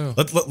think so.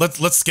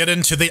 Let's get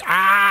into the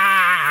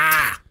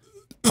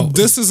Oh,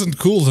 this isn't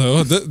cool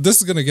though. This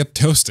is gonna get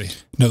toasty.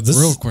 No, this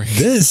real quick.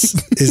 This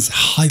is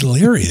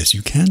hilarious.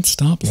 You can't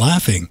stop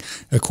laughing.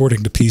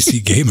 According to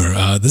PC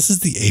Gamer, this is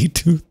the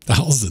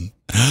A2000.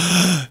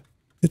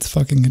 It's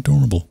fucking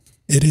adorable.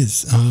 It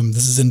is.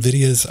 This is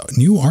Nvidia's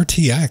new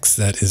RTX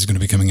that is going to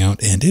be coming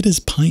out, and it is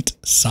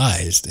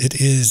pint-sized. It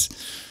is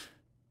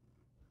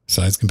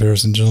size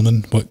comparison,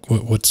 gentlemen.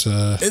 What's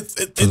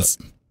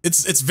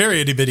it's very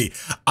itty bitty.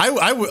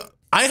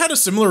 I had a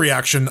similar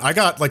reaction. I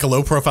got like a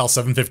low profile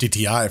 750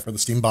 Ti for the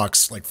Steam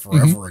box like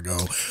forever ago.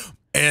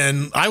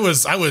 And I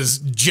was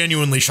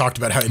genuinely shocked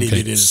about how itty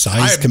bitty it is.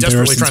 Size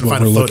comparison is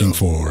what we're looking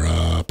for.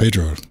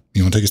 Pedro,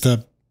 you want to take a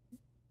stab?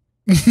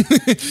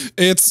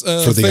 It's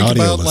for the think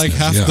audio about like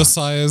half yeah. the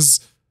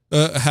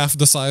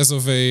size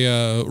of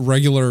a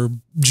regular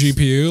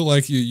GPU.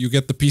 Like you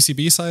get the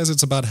PCB size,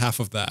 it's about half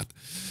of that.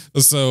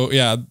 So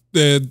yeah,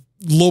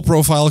 low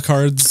profile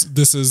cards.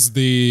 This is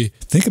the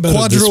think about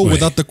Quadro it this way.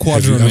 Without the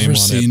Quadro name on it. Have you ever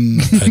seen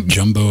a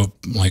jumbo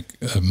like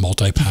a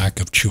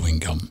multi-pack of chewing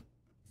gum?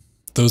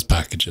 Those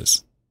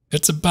packages.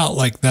 It's about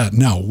like that.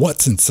 Now,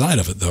 what's inside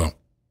of it though?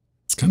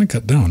 It's kind of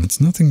cut down. It's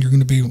nothing you're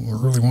going to be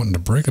really wanting to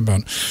break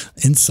about.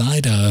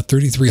 Inside,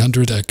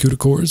 3,300 CUDA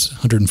cores,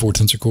 104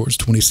 tensor cores,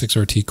 26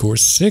 RT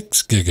cores,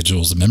 6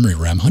 gigajoules of memory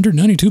RAM,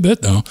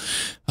 192-bit though,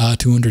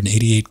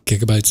 288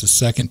 gigabytes a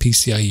second,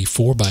 PCIe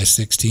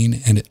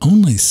 4x16, and it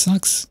only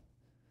sucks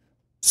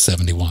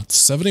 70 watts.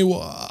 70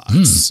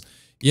 watts.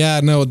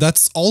 Yeah, no,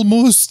 that's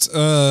almost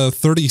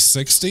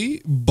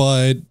 3060,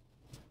 but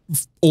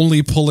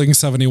only pulling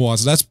 70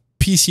 watts. That's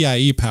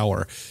PCIe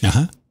power.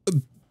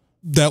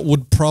 That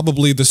would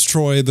probably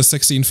destroy the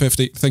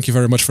 1650. Thank you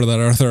very much for that,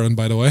 RTheren,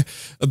 by the way.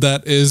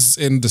 That is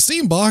in the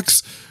Steam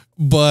box,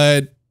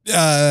 but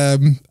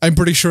I'm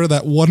pretty sure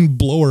that one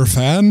blower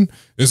fan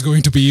is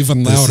going to be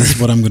even louder. This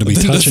is what I'm going to be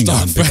touching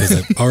on because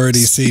I've already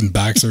seen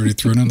backs already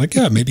thrown in. Like,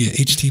 yeah, maybe a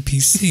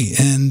HTPC.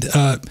 And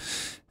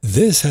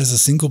this has a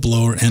single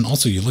blower, and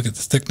also you look at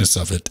the thickness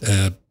of it.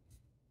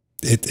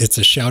 It's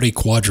a shouty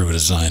Quadro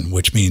design,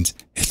 which means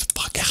it's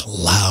fucking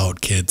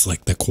loud, kids.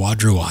 Like the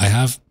Quadro I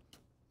have,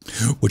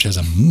 which has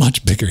a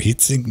much bigger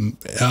heatsink.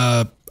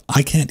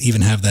 I can't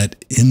even have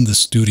that in the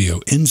studio,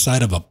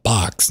 inside of a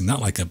box,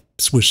 not like a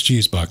Swiss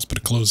cheese box, but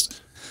a closed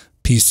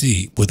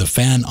PC with a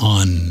fan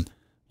on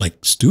like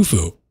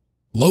Stufu,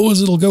 low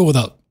as it'll go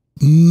without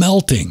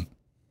melting.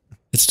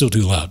 It's still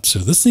too loud. So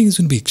this thing is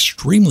going to be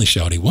extremely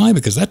shouty. Why?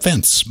 Because that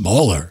fan's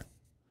smaller.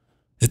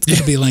 It's going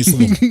to be a nice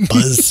little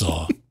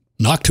buzzsaw.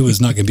 Noctua is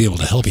not going to be able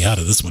to help you out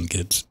of this one,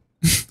 kids.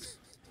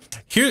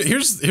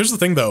 Here's the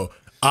thing though.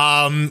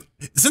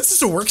 Since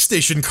it's a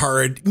workstation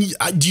card,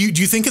 do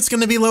you think it's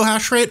going to be low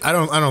hash rate? I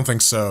don't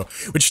think so,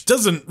 which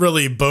doesn't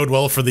really bode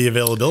well for the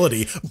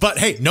availability. But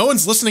hey, no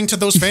one's listening to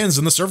those fans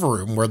in the server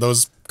room where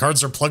those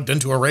cards are plugged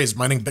into arrays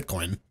mining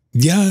Bitcoin.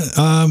 Yeah,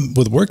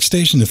 with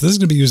workstation, if this is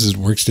going to be used as a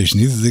workstation,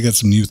 either they got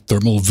some new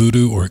thermal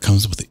voodoo or it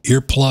comes with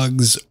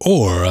earplugs,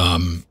 or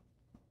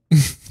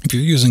if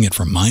you're using it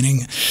for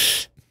mining,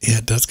 yeah,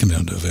 it does come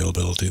down to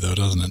availability, though,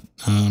 doesn't it?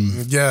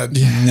 Yeah.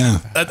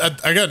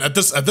 Again, at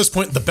this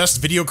point, the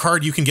best video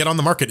card you can get on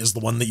the market is the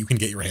one that you can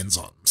get your hands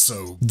on.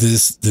 So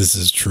this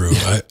is true.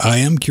 I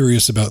am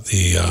curious about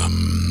the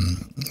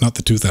not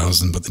the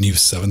 2000, but the new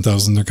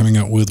 7000 they're coming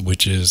out with,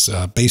 which is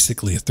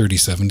basically a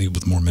 3070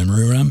 with more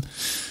memory RAM.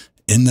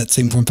 in that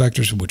same form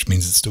factor, which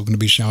means it's still going to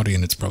be shouty,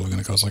 and it's probably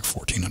going to cost like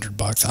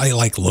 $1,400. I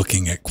like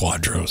looking at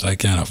Quadros. I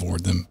can't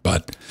afford them,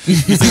 but you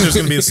think there's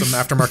going to be some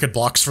aftermarket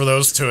blocks for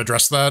those to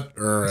address that,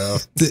 or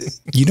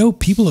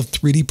people have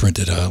 3D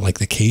printed like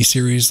the K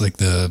series, like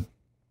the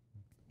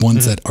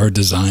ones that are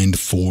designed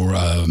for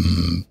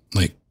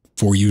like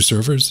 4U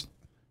servers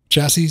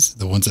chassis,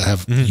 the ones that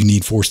have you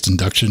need forced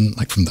induction,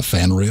 like from the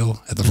fan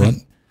rail at the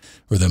front.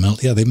 Or the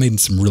melt, yeah, they made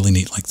some really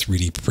neat like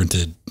 3D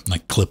printed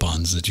like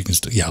clip-ons that you can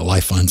still,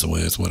 life finds a way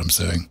is what I'm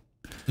saying.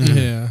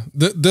 Yeah,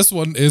 this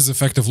one is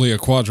effectively a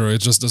Quadro. It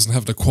just doesn't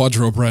have the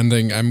Quadro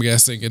branding. I'm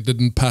guessing it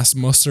didn't pass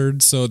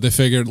mustard, so they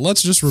figured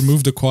let's just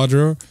remove the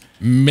Quadro.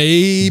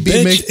 Maybe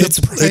Bitch, make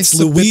the price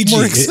a bit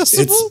more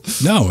accessible.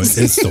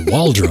 It's the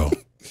Waldro.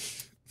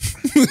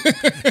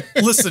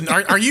 Listen,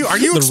 are you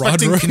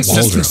expecting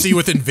consistency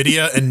with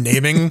Nvidia and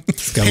naming?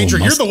 Pager,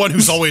 you're the one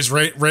who's always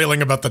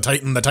railing about the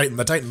Titan.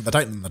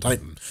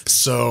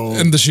 So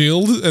and the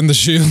shield and the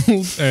shield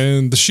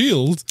and the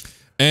shield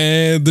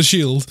and the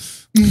shield.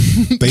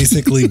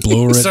 Basically,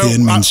 blower at the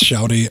end means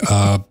shouty.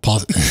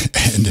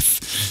 And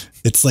if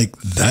it's like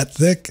that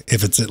thick,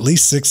 if it's at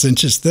least 6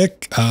 inches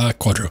thick,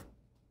 Quadro.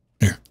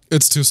 Here,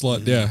 it's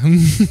 2-slot. Yeah,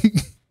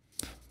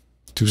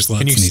 2 slots.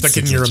 Can you stick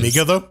it in your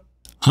Amiga though?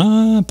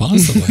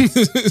 Possibly.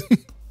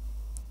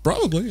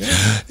 Probably,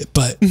 yeah.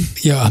 But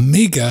yeah,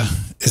 Amiga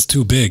is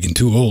too big and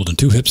too old and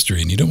too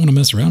hipstery, and you don't want to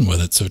mess around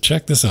with it. So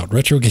check this out.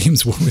 Retro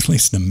Games will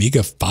release an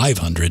Amiga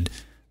 500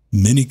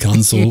 mini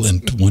console in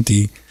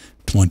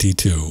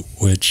 2022,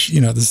 which,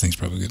 this thing's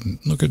probably going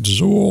to look at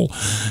Zool,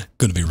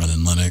 going to be running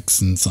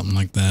Linux and something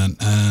like that.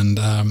 And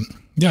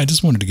I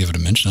just wanted to give it a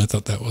mention. I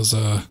thought that was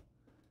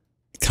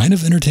kind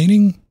of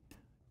entertaining.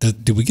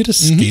 Did we get a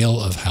scale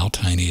of how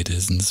tiny it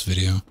is in this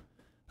video?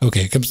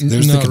 Okay, there's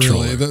the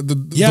controller. Really.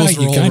 Those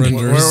are all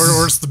renders.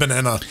 Where's the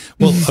banana?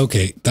 Well,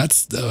 okay,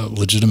 that's the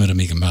legitimate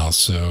Amiga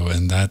mouse,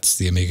 and that's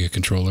the Amiga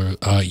controller.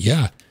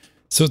 Yeah,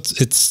 so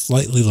it's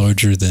slightly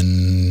larger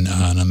than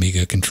an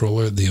Amiga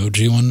controller, the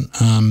OG one.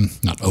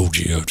 Not OG,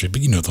 but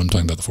you know what I'm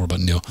talking about, the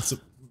 4-button deal.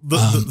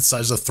 The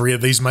size of 3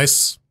 of these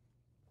mice.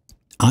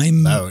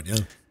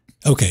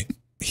 Okay.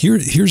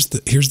 Here's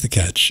the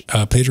catch.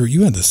 Pedro,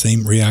 you had the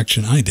same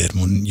reaction I did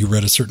when you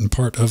read a certain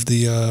part of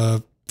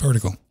the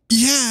article.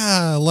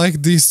 Yeah,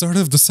 like the start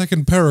of the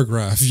second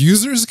paragraph.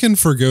 Users can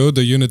forgo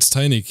the unit's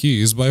tiny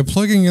keys by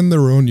plugging in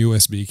their own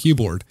USB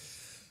keyboard.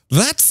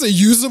 That's a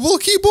usable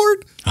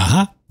keyboard?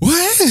 Uh-huh.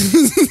 What?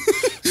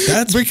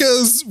 That's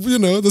because,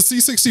 the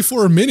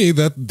C64 Mini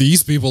that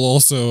these people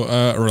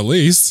also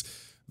released,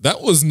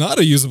 that was not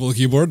a usable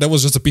keyboard. That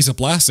was just a piece of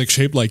plastic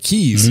shaped like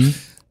keys.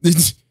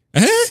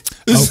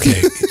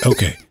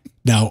 Okay.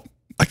 Now,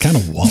 I kind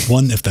of want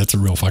one if that's a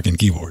real fucking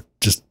keyboard.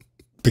 Just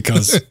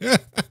because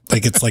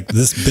it's like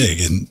this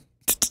big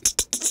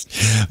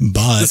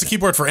but it's a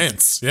keyboard for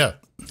ants. Yeah.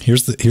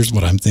 Here's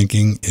what I'm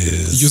thinking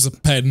is use a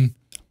pen.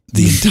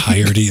 The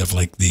entirety of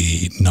like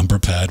the number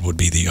pad would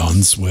be the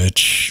on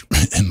switch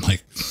and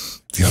like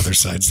the other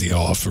side's the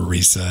off or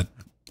reset.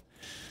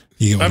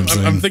 You know what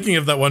I'm thinking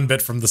of that one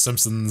bit from The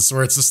Simpsons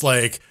where it's just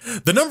like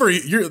the number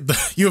you've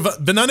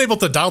been unable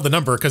to dial the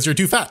number because you're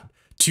too fat.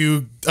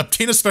 To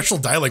obtain a special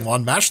dialing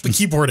wand, mash the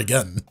keyboard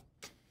again.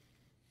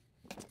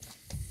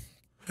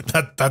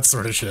 That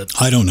sort of shit.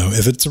 I don't know.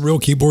 If it's a real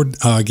keyboard,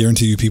 I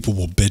guarantee you people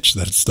will bitch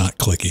that it's not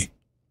clicky.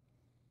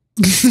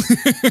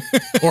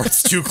 Or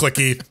it's too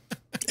clicky.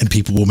 And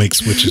people will make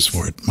switches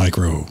for it.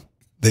 Micro.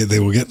 They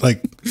will get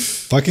like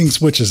fucking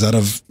switches out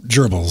of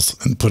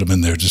gerbils and put them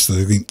in there just so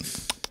they can.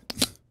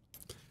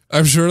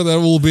 I'm sure there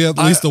will be at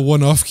least a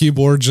one-off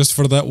keyboard just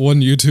for that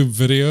one YouTube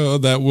video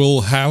that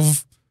will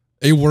have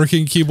a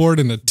working keyboard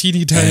and a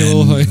teeny tiny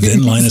little thing.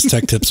 Then Linus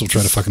Tech Tips will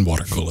try to fucking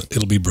water cool it.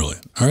 It'll be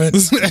brilliant. All right.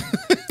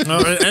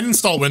 And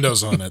install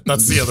Windows on it.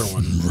 That's the other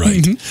one.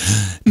 Right.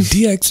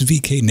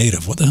 DXVK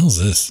native. What the hell is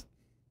this?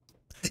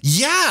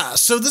 Yeah,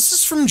 so this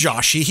is from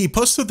Joshy. He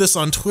posted this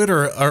on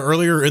Twitter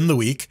earlier in the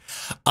week.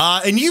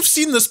 And you've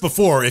seen this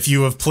before if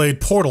you have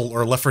played Portal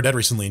or Left 4 Dead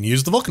recently and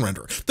used the Vulkan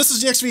renderer. This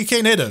is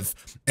DXVK native.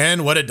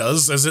 And what it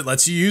does is it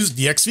lets you use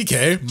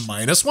DXVK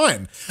minus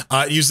wine.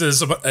 It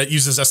uses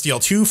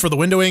SDL2 for the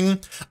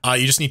windowing.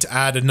 You just need to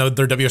add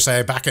another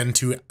WSI backend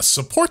to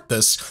support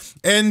this.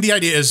 And the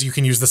idea is you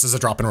can use this as a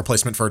drop-in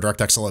replacement for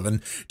DirectX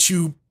 11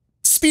 to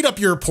speed up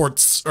your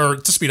ports, or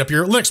to speed up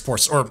your Linux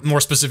ports, or more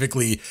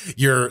specifically,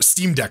 your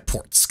Steam Deck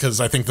ports, because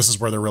I think this is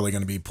where they're really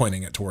going to be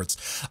pointing it towards.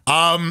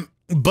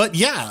 But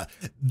yeah,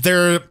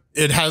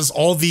 it has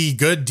all the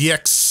good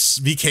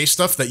DXVK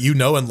stuff that you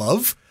know and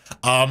love.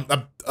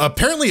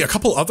 Apparently, a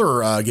couple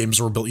other games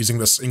were built using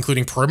this,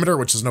 including Perimeter,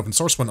 which is an open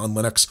source one on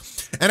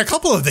Linux, and a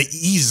couple of the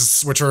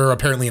E's, which are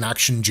apparently an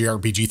action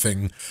JRPG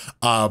thing.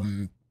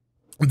 The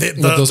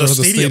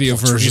Stadia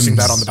ports are using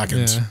that on the back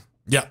end.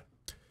 Yeah.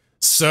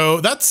 So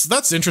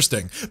that's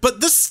interesting.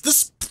 But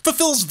this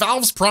fulfills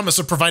Valve's promise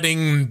of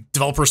providing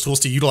developers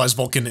tools to utilize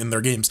Vulkan in their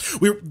games.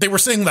 They were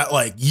saying that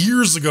like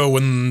years ago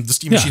when the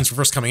Steam machines were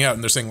first coming out,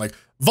 and they're saying like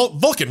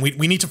Vulkan,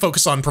 we need to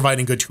focus on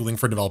providing good tooling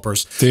for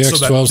developers.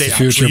 DX12's the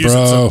future,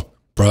 bro.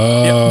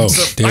 Bro,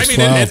 so, I mean,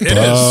 it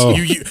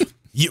is.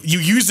 You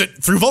use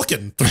it through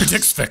Vulkan, through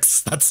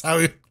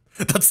DXVK.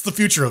 That's the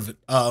future of it.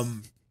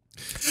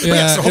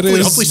 So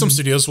hopefully some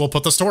studios will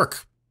put this to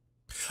work.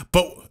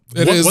 But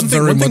one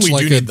thing we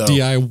do need, though,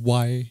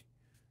 DIY.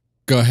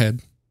 Go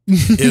ahead.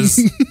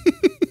 Is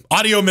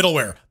audio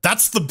middleware.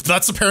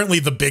 That's apparently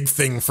the big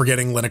thing for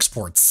getting Linux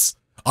ports.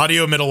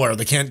 Audio middleware.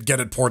 They can't get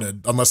it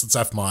ported unless it's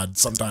Fmod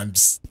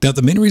sometimes. Now,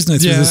 the main reason I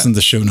threw this in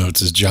the show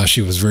notes is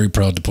Joshua was very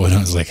proud to point out,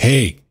 he's like,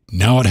 hey,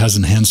 now it has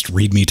enhanced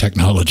README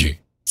technology.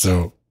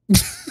 So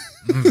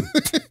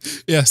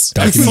yes.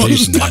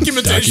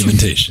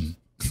 Documentation.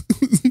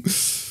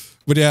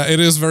 But yeah, it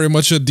is very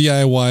much a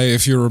DIY.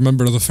 If you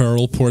remember the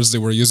Feral ports, they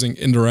were using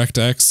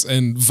IndirectX,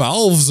 and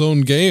Valve's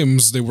own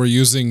games, they were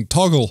using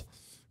Toggle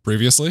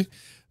previously.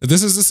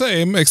 This is the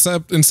same,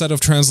 except instead of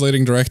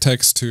translating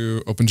DirectX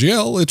to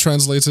OpenGL, it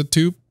translates it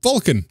to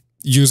Vulkan,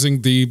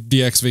 using the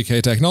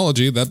DXVK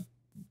technology that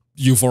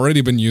you've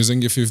already been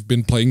using if you've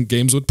been playing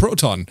games with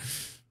Proton.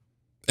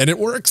 And it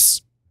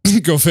works.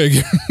 Go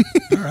figure.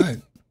 All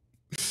right.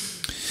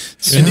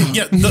 So,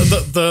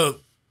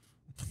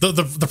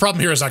 the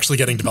problem here is actually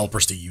getting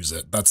developers to use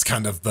it. That's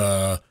kind of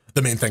the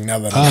main thing now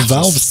that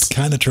Valve's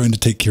kind of trying to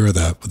take care of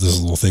that with this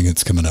little thing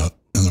that's coming out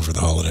over the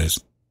holidays.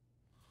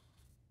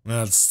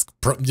 That's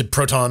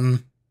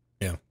Proton.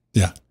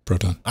 Yeah,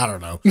 Proton. I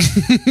don't know.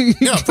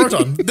 Yeah,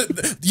 Proton.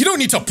 You don't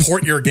need to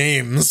port your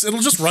games. It'll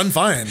just run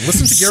fine.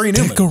 Listen to Garry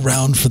Newman. Stick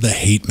around for the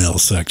hate mail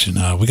section.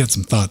 We got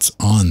some thoughts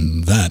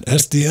on that.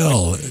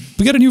 SDL.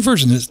 We got a new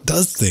version that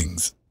does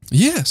things.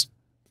 Yes.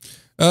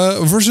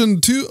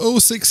 Version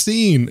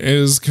 2.0.16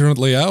 is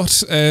currently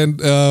out, and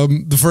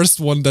the first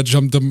one that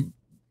jumped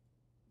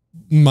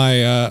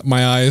my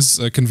eyes,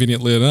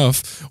 conveniently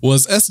enough,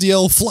 was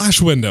SDL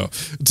Flash Window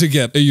to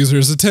get a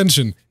user's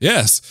attention.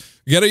 Yes,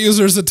 get a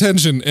user's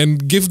attention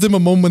and give them a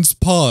moment's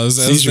pause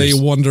as they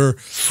wonder,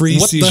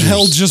 what the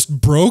hell just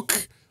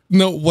broke?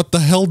 No, what the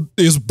hell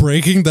is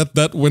breaking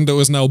that window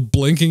is now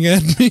blinking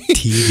at me?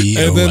 TVOS.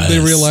 And then they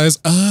realize,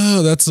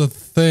 oh, that's a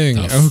thing.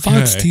 Okay.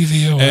 Fuck's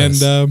TVOS?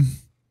 And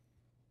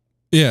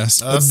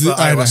yes, I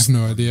have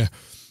no idea.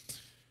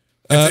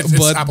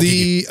 But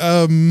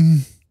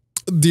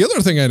the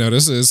other thing I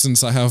noticed is,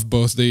 since I have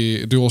both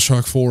the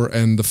DualShock 4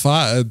 and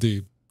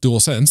the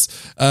DualSense,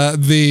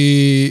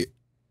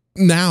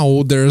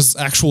 now there's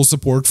actual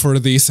support for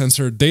the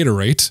sensor data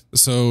rate,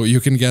 so you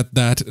can get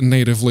that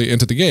natively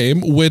into the game,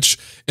 which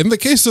in the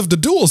case of the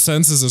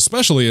DualSense is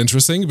especially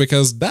interesting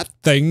because that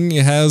thing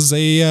has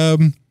a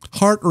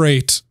heart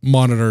rate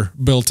monitor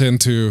built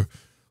into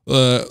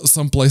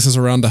some places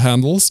around the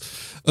handles.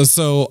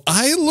 So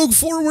I look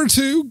forward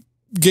to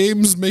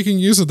games making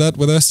use of that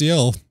with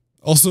SDL.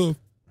 Also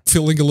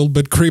feeling a little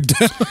bit creeped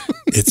out.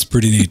 It's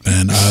pretty neat,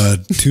 man.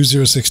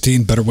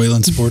 2016 better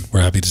Wayland support.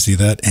 We're happy to see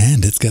that.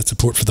 And it's got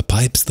support for the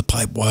pipes, the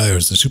pipe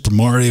wires, the Super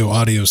Mario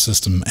audio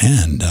system,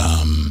 and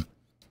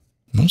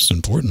most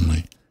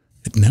importantly,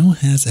 it now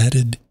has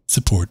added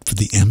support for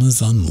the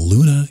Amazon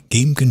Luna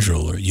game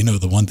controller. You know,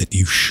 the one that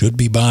you should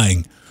be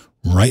buying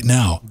right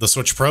now. The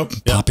Switch Pro?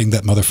 Popping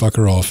that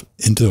motherfucker off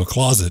into a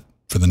closet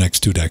for the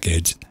next 2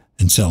 decades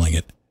and selling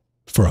it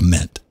for a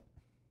mint.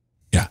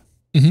 Yeah.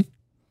 Mm-hmm.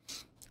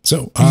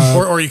 So,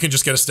 or you can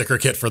just get a sticker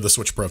kit for the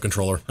Switch Pro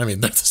controller. I mean,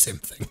 that's the same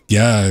thing.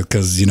 Yeah,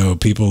 because, you know,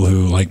 people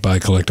who like buy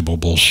collectible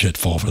bullshit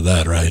fall for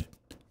that, right?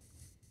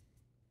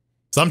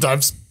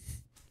 Sometimes.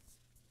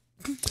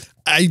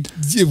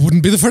 It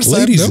wouldn't be the first time.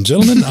 Ladies and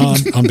gentlemen,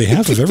 on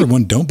behalf of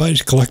everyone, don't buy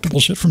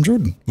collectible shit from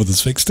Jordan with his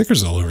fake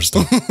stickers all over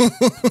stuff.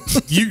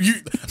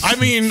 I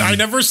mean, I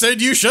never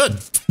said you should.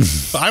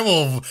 I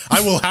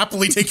will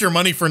happily take your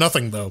money for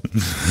nothing, though.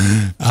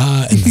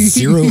 And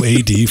 0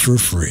 AD for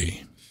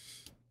free.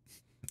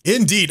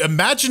 Indeed.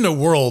 Imagine a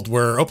world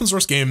where open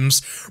source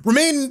games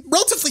remain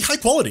relatively high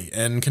quality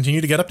and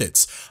continue to get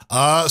updates.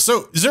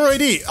 So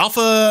 0AD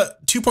Alpha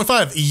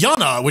 2.5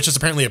 Yana, which is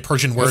apparently a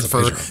Persian word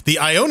for the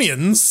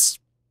Ionians,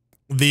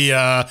 the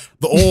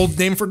old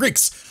name for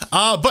Greeks.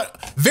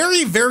 But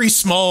very, very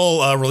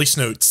small release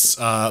notes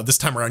this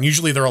time around.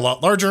 Usually they're a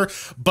lot larger,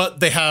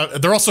 but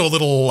they're also a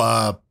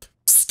little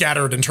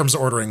scattered in terms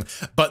of ordering,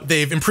 but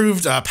they've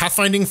improved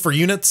pathfinding for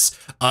units.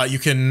 You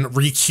can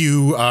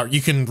requeue, you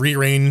can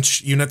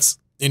rearrange units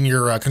in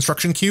your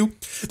construction queue.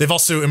 They've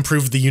also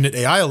improved the unit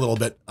AI a little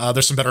bit.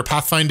 There's some better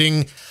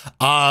pathfinding.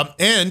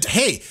 And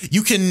hey,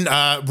 you can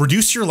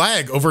reduce your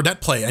lag over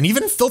netplay and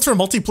even filter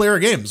multiplayer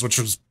games, which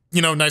was,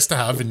 you know, nice to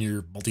have in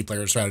your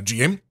multiplayer strategy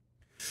game.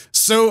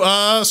 So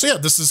yeah,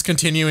 this is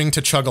continuing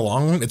to chug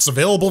along. It's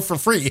available for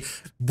free.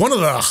 One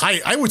of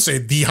the I would say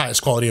the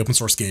highest quality open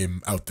source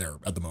game out there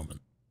at the moment.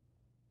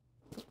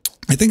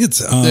 I think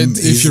it's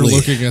if you're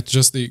looking at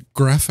just the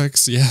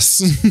graphics,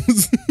 yes.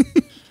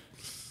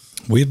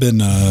 We've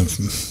been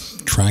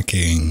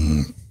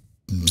tracking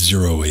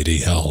 080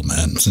 hell,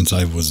 man, since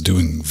I was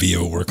doing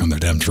VO work on their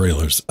damn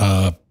trailers.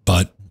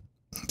 But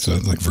so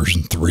like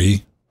version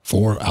 3,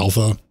 4,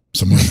 alpha,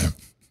 somewhere in there.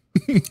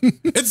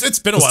 It's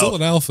been a while. Still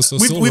an alpha, so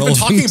we've been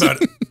talking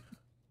about it.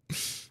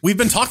 We've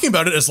been talking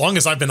about it as long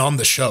as I've been on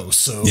the show.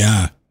 So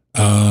yeah.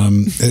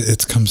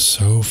 It's come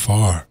so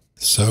far,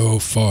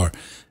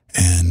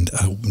 and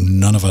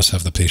none of us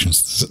have the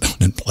patience to sit down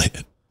and play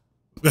it.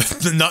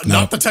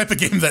 Not the type of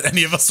game that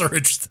any of us are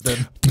interested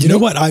in. You know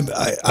what?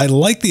 I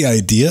like the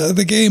idea of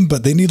the game,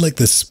 but they need like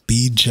the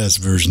speed chess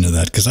version of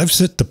that, because I've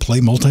sit to play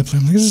multiplayer.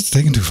 I'm like, this is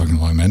taking too fucking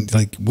long, man.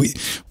 Like we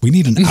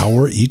need an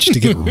hour each to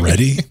get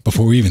ready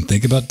before we even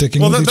think about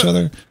dicking with each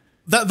other.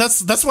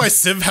 That's why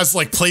Civ has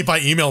like play by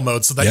email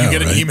mode, so that you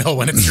get an email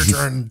when it's your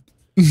turn.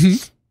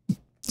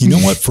 You know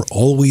what? For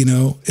all we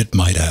know, it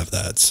might have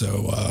that.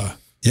 So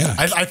yeah,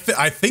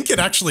 I think it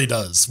actually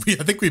does.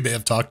 I think we may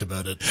have talked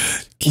about it.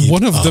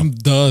 One of them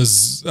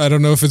does. I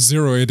don't know if it's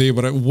 0AD,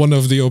 but one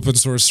of the open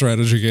source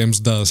strategy games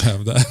does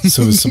have that.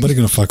 So is somebody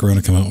going to fuck around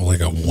and come out with like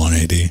a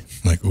 180?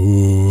 Like,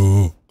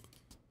 ooh.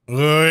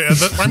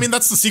 I mean,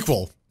 that's the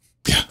sequel.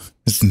 Yeah,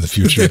 it's in the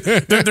future.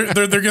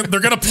 they're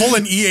gonna pull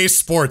an EA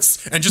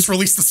Sports and just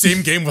release the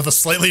same game with a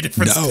slightly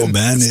different skin.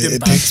 Man,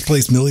 it takes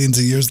place millions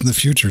of years in the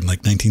future, in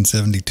like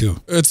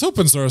 1972. It's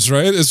open source,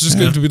 right? It's just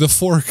going to be the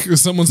fork.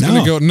 Someone's going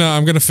to go, no,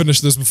 I'm going to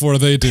finish this before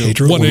they do.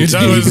 180.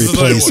 We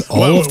replace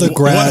all of the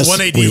grass.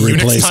 We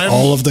replace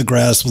all of the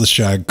grass with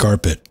shag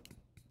carpet.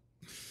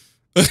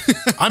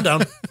 I'm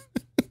down.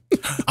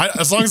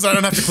 As long as I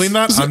don't have to clean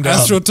that, I'm down.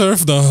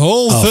 AstroTurf, the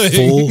whole thing.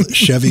 A full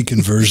Chevy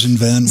conversion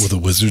van with a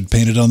wizard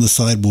painted on the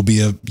side will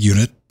be a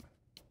unit.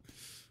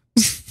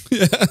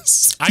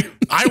 Yes,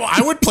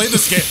 I would play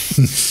this game.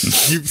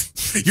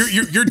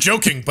 You're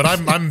joking, but I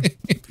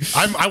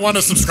want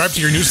to subscribe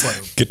to your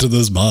newsletter. Get to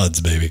those mods,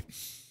 baby.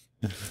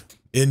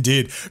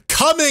 Indeed.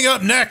 Coming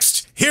up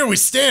next, here we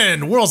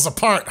stand, worlds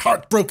apart,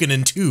 heartbroken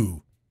in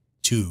two.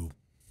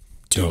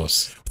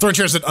 Throwing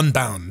chairs at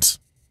Unbound.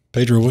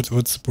 Pedro, what's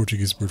the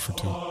Portuguese word for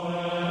two?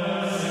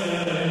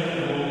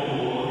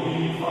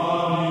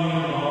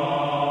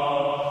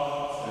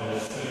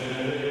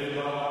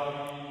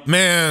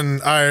 Man,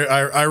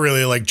 I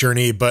really like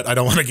Journey, but I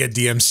don't want to get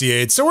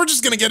DMCA'd. So we're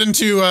just going to get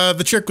into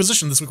the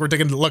Cheerquisition. This week we're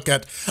taking a look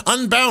at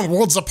Unbound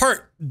Worlds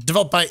Apart,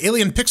 developed by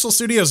Alien Pixel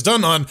Studios,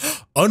 done on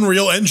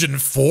Unreal Engine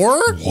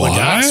 4.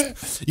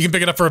 What? You can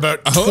pick it up for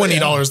about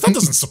 $20. That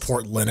doesn't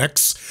support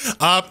Linux.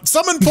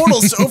 Summon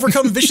portals to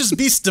overcome vicious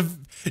beasts,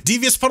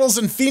 devious puddles,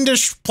 and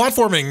fiendish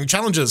platforming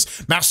challenges.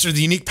 Master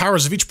the unique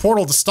powers of each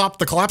portal to stop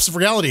the collapse of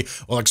reality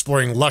while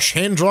exploring lush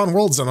hand-drawn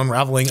worlds and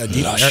unraveling a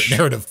deep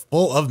narrative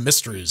full of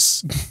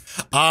mysteries.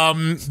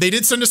 They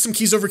did send us some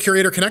keys over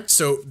Curator Connect,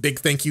 so big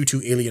thank you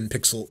to Alien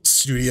Pixel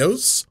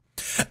Studios.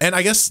 And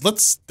I guess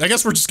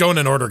we're just going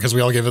in order because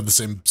we all gave it the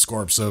same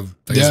score. So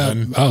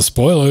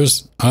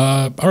spoilers.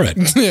 All right.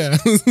 Yeah.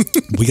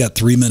 We got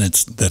 3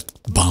 minutes. That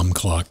bomb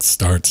clock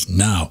starts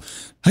now.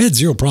 I had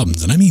zero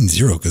problems, and I mean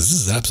zero, because this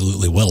is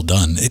absolutely well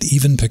done. It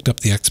even picked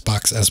up the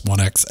Xbox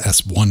S1X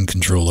S1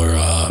 controller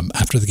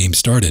after the game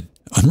started.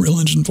 Unreal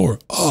Engine 4.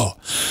 Oh,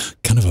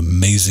 kind of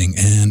amazing.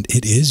 And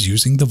it is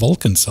using the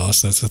Vulkan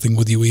sauce. That's the thing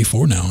with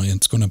UE4 now.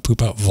 It's going to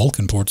poop out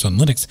Vulkan ports on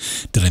Linux.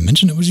 Did I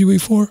mention it was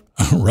UE4?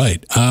 All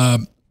right.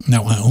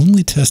 Now, I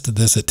only tested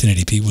this at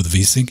 1080p with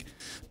VSync,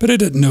 but I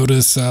didn't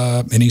notice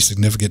any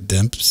significant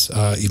dimps,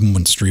 even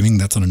when streaming.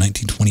 That's on a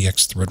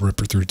 1920X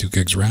Threadripper 32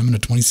 gigs RAM and a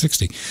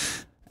 2060.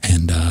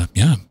 And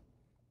yeah,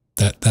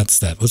 that's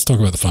that. Let's talk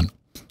about the fun.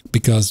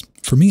 Because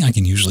for me, I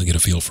can usually get a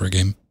feel for a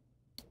game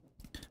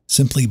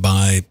simply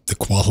by the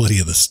quality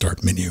of the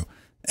start menu.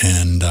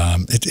 And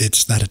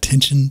it's that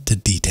attention to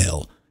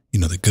detail. You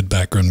know, the good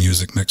background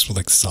music mixed with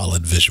like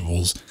solid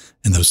visuals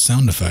and those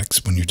sound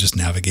effects when you're just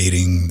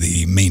navigating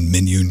the main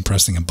menu and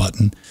pressing a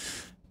button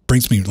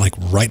brings me like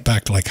right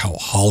back to like how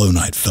Hollow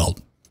Knight felt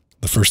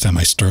the first time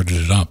I started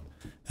it up.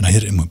 And I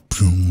hit it and went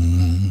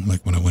boom,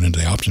 like when I went into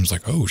the options,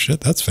 like, oh shit,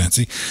 that's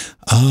fancy.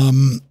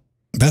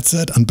 That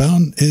said,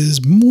 Unbound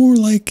is more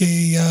like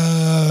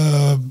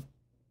a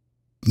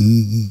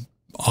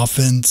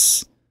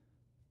offense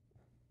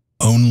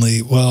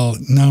only. Well,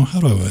 no,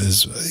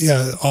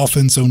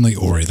 offense only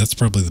Ori. That's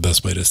probably the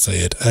best way to say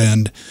it.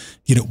 And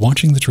you know,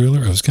 watching the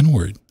trailer, I was kind of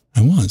worried.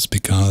 I was,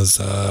 because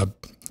the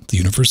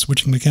universe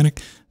switching mechanic,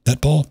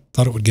 that ball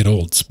thought it would get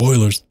old.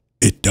 Spoilers,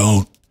 it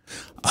don't.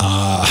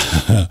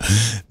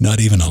 Not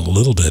even a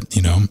little bit,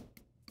 you know.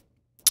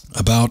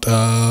 About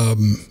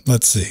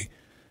let's see,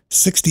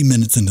 60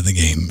 minutes into the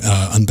game,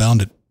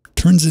 Unbound, it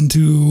turns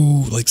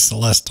into like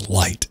Celeste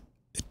Light.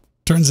 It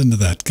turns into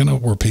that kind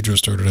of where Pedro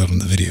started out in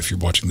the video, if you're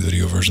watching the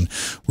video version,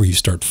 where you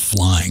start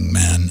flying,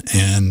 man.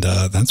 And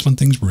that's when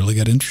things really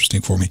got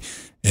interesting for me.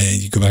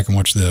 And you go back and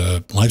watch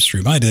the live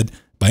stream I did.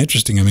 By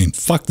interesting, I mean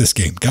fuck this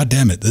game, god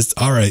damn it, this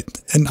all right.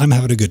 And I'm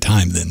having a good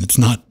time. Then it's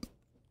not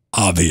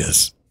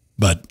obvious,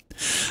 but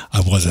I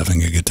was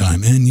having a good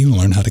time. And you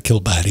learn how to kill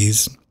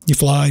baddies, you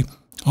fly,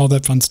 all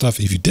that fun stuff.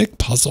 If you dig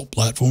puzzle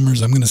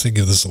platformers, I'm going to say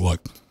give this a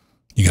look.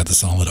 You got the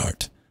solid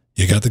art,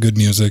 you got the good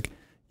music,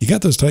 you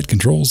got those tight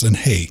controls, and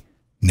hey,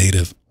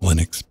 native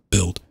Linux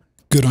build.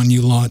 Good on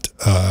you lot.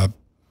 I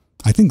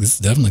think this is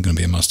definitely going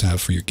to be a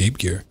must-have for your Game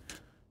Gear.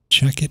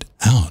 Check it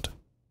out.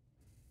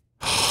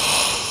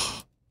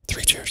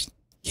 3 cheers.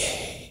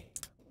 Yay.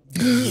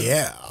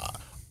 Yeah.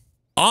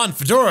 On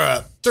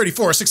Fedora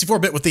 34,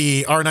 64-bit with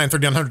the R9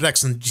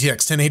 3900X and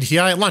GTX 1080 Ti,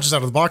 it launches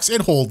out of the box. It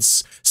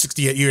holds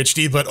 68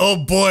 UHD, but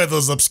oh boy,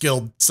 those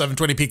upscaled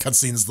 720p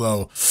cutscenes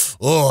though.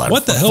 Oh,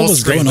 what the hell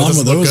was going on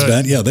with those,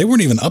 man? Yeah, they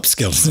weren't even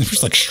upscaled. They were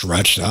just like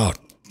stretched out.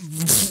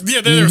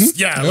 Yeah, there's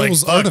that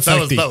was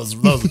artifacty.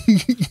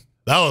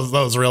 That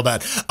was real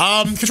bad.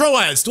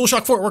 Control-wise,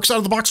 DualShock 4 works out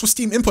of the box with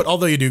Steam input,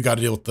 although you do got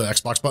to deal with the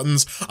Xbox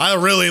buttons. I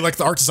really like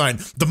the art design.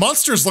 The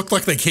monsters look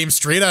like they came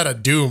straight out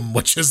of Doom,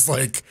 which is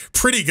like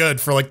pretty good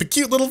for like the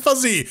cute little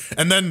fuzzy.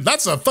 And then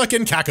that's a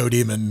fucking Caco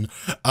demon.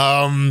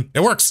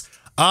 It works.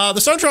 The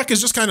soundtrack is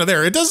just kind of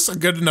there. It does a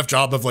good enough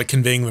job of like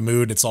conveying the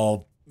mood. It's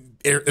all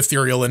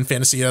ethereal and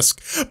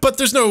fantasy-esque, but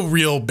there's no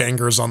real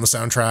bangers on the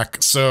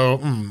soundtrack, so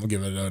we'll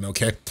give it an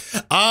okay.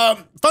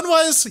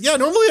 Fun-wise, yeah,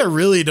 normally I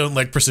really don't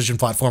like precision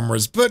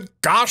platformers, but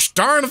gosh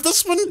darn if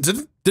this one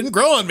didn't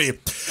grow on me.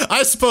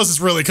 I suppose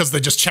it's really because they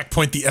just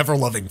checkpoint the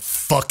ever-loving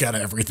fuck out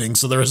of everything,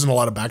 so there isn't a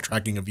lot of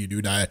backtracking if you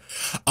do die.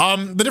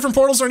 The different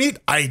portals are neat.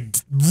 I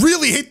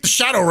really hate the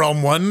Shadow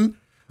Realm one.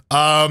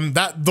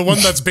 The one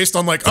that's based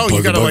on like, oh,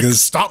 you gotta like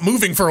stop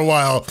moving for a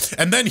while,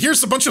 and then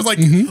here's a bunch of like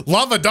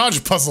lava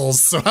dodge puzzles.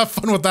 So have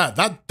fun with that.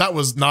 That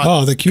was not.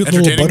 Oh, the cute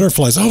little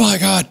butterflies. Oh my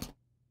god.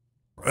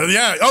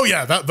 Yeah. Oh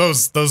yeah.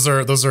 Those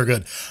are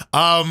good.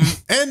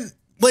 And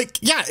like,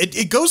 yeah,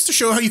 it goes to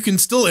show how you can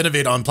still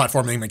innovate on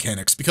platforming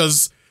mechanics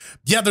because.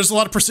 Yeah, there's a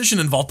lot of precision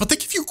involved, but they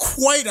give you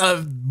quite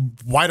a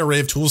wide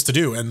array of tools to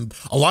do and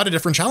a lot of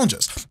different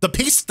challenges. The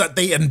pace that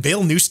they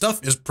unveil new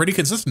stuff is pretty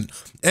consistent.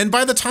 And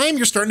by the time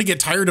you're starting to get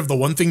tired of the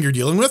one thing you're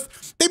dealing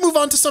with, they move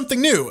on to something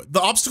new.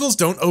 The obstacles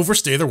don't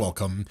overstay their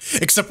welcome,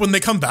 except when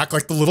they come back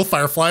like the little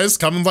fireflies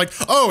come and like,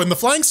 oh, in the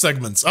flying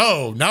segments.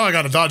 Oh, now I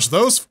got to dodge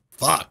those.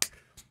 Fuck.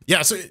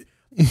 Yeah, so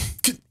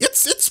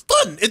it's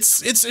fun.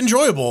 It's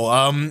enjoyable.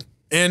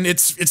 And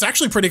it's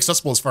actually pretty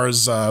accessible as far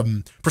as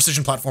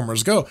precision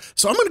platformers go.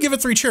 So I'm going to give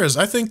it 3 cheers.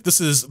 I think this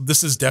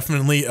is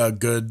definitely a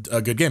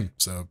good game.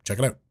 So check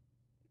it out.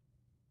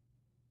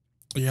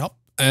 Yep.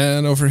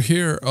 And over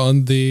here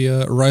on the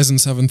Ryzen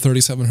 7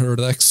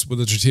 3700X with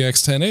the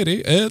GTX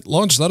 1080, it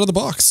launched out of the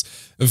box.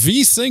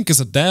 VSync is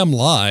a damn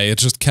lie. It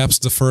just caps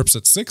the FERPs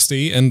at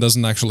 60 and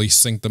doesn't actually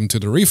sync them to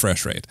the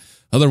refresh rate.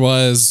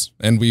 Otherwise,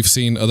 and we've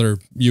seen other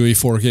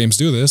UE4 games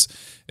do this,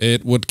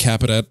 it would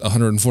cap it at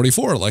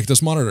 144 like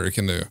this monitor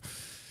can do.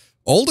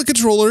 All the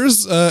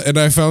controllers, and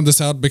I found this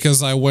out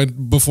because I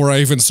went, before I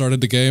even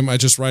started the game, I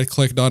just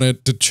right-clicked on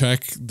it to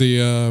check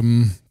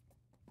the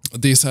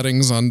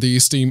settings on the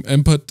Steam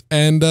input,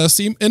 and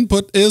Steam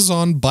input is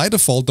on by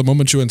default the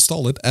moment you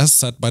install it as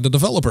set by the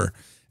developer.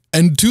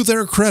 And to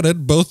their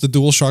credit, both the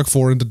DualShock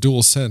 4 and the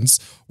DualSense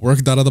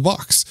worked out of the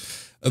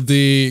box.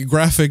 The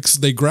graphics,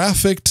 they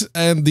graphicked,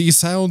 and the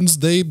sounds,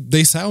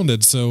 they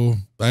sounded. So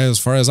as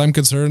far as I'm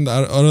concerned,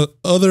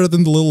 other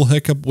than the little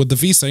hiccup with the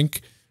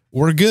VSync,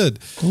 we're good.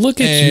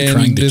 Look at you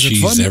trying to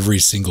cheese every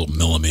single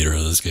millimeter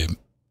of this game.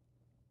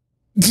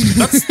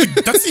 That's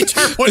the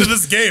entire point of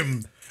this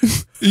game.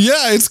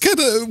 Yeah, it's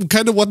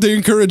kind of what they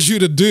encourage you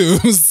to do.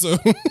 So,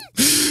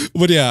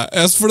 but yeah,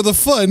 as for the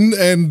fun,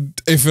 and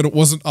if it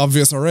wasn't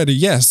obvious already,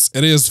 yes,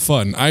 it is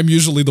fun. I'm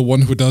usually the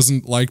one who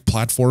doesn't like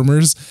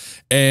platformers,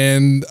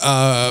 and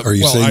are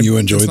you saying you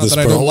enjoyed this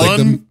part? I don't like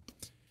them.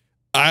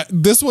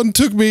 This one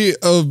took me,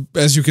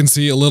 as you can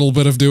see, a little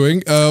bit of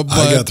doing. But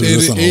I got through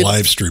this on a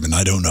live stream, and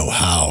I don't know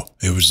how.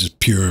 It was just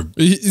pure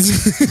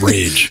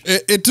rage.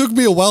 It took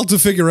me a while to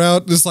figure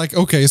out. It's like,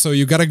 okay, so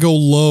you got to go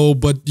low,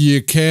 but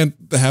you can't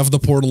have the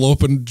portal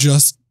open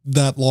just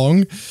that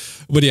long.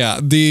 But yeah,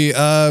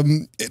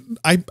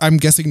 I'm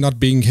guessing not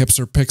being a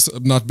hipster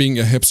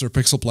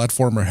pixel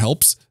platformer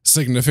helps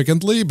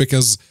significantly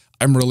because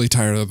I'm really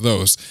tired of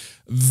those.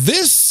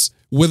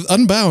 With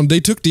Unbound, they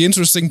took the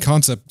interesting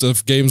concept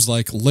of games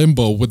like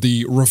Limbo with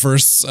the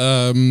reverse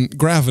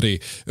gravity,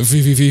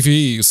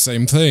 VVVV,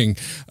 same thing,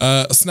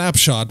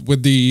 Snapshot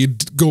with the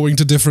going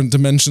to different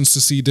dimensions to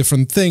see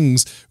different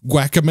things,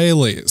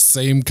 Guacamelee,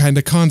 same kind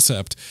of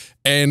concept,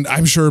 and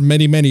I'm sure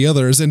many, many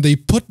others, and they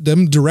put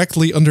them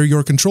directly under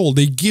your control.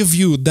 They give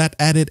you that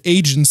added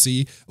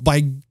agency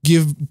by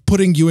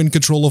putting you in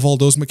control of all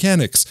those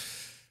mechanics.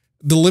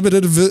 The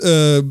limited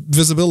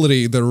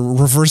visibility, the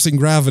reversing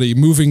gravity,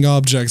 moving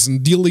objects,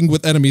 and dealing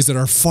with enemies that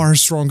are far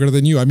stronger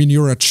than you. I mean,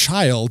 you're a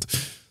child.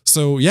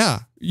 So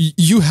yeah,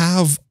 you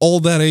have all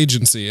that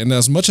agency. And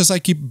as much as I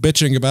keep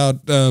bitching about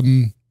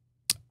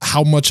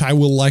how much I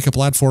will like a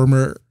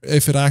platformer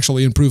if it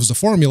actually improves the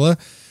formula,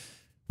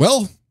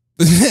 well,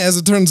 as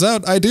it turns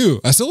out, I do.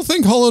 I still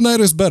think Hollow Knight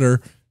is better,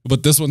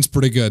 but this one's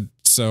pretty good.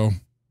 So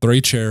 3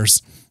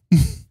 chairs. All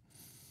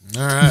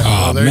right.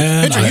 Oh,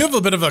 man. Pedro, you have a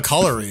bit of a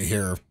colory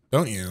here,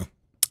 don't you?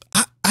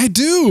 I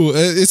do.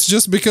 It's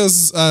just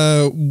because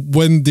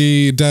when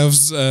the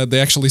devs, they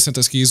actually sent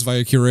us keys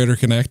via Curator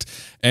Connect,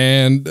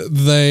 and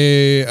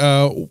they,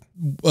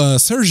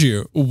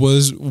 Sergio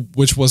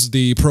which was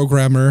the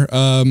programmer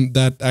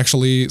that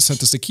actually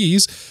sent us the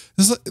keys,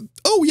 is like,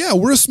 oh yeah,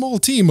 we're a small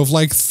team of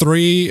like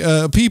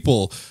 3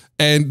 people,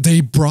 and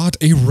they brought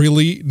a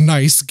really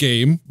nice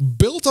game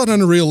built on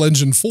Unreal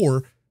Engine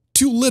 4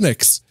 to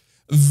Linux.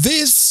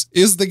 This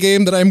is the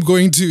game that I'm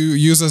going to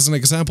use as an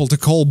example to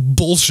call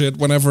bullshit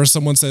whenever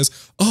someone says,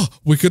 oh,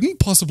 we couldn't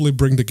possibly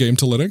bring the game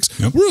to Linux.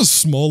 Yep. We're a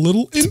small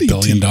little indie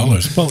 $1 billion.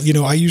 Well, you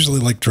know, I usually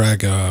like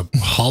drag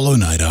Hollow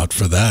Knight out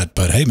for that.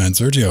 But hey, man,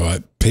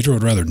 Sergio, Pedro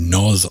would rather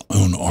gnaw his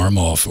own arm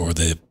off or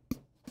the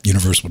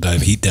universe will die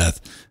of heat death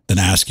than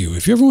ask you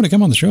if you ever want to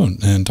come on the show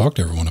and talk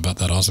to everyone about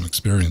that awesome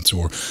experience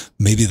or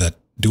maybe that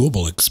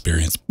doable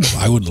experience.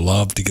 I would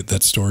love to get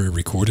that story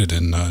recorded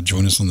and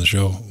join us on the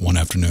show one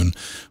afternoon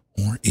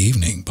or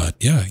evening. But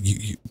yeah,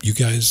 you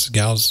guys,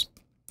 gals,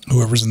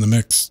 whoever's in the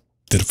mix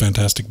did a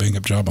fantastic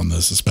bang-up job on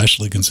this,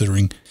 especially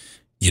considering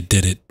you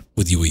did it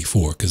with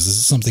UE4, because this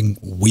is something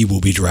we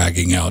will be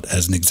dragging out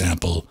as an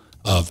example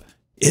of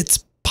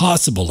it's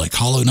possible, like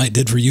Hollow Knight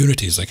did for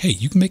Unity. It's like, hey,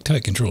 you can make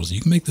tight controls.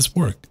 You can make this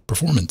work.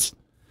 Performance.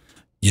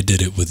 You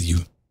did it with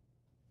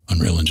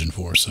Unreal Engine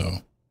 4, so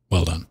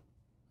well done.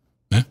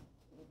 Yeah?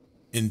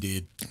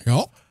 Indeed.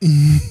 Yep.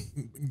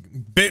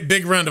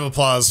 Big round of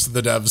applause to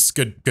the devs.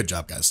 Good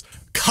job, guys.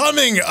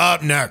 Coming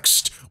up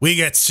next, we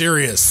get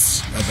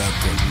serious about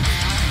gaming.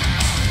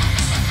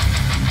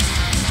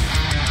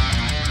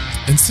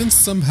 And since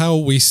somehow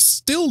we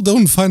still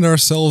don't find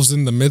ourselves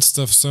in the midst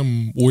of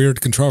some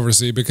weird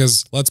controversy,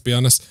 because let's be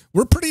honest,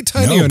 we're pretty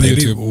tiny on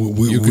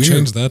YouTube. You could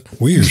change that.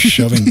 We are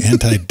shoving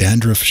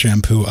anti-dandruff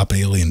shampoo up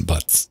alien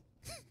butts.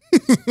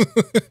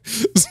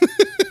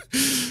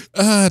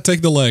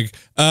 Take the leg.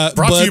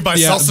 Brought to you by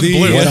Salsa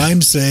Blue. What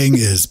I'm saying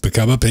is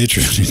become a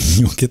patron and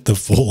you'll get the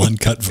full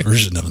uncut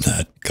version of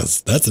that,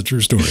 because that's a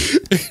true story.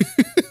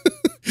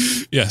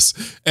 Yes.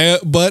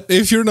 But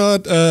if you're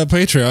not a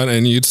Patreon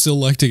and you'd still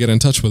like to get in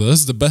touch with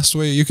us, the best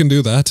way you can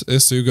do that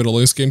is to go to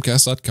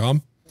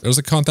losegamecast.com. There's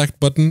a contact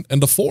button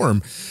and a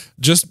form.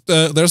 Just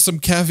there's some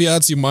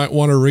caveats you might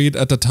want to read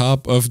at the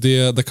top of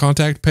the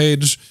contact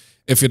page.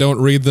 If you don't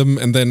read them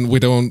and then we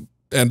don't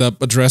end up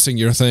addressing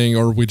your thing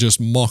or we just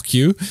mock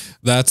you,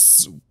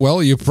 that's, well,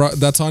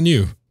 that's on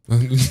you. No,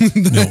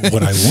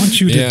 what I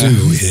want you to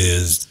do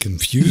is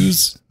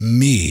confuse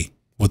me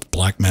with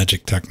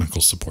Blackmagic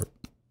technical support.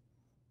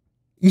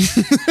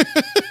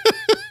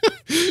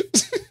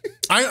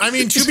 I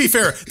mean, to be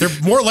fair, they're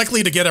more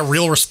likely to get a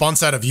real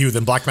response out of you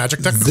than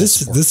Blackmagic technical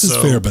support. This is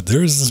fair, but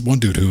there is this one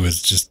dude who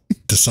has just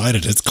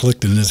decided, it's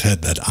clicked in his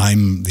head that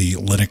I'm the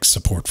Linux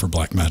support for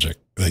Blackmagic.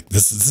 Like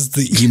this is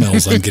the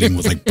emails I'm getting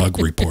with like bug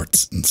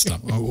reports and stuff.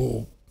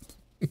 Oh.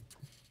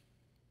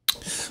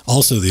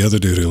 Also, the other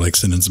dude who like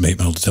sent in some hate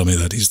mail to tell me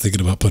that he's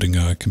thinking about putting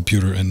a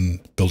computer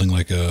and building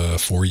like a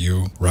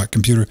 4U rack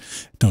computer.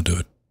 Don't do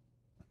it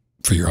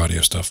for your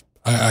audio stuff.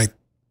 I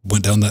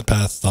went down that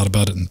path, thought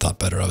about it, and thought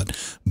better of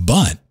it.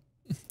 But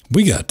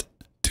we got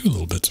two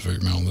little bits of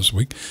hate mail this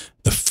week.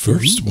 The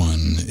first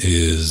one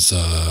is,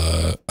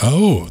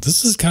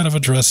 this is kind of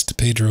addressed to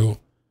Pedro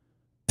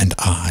and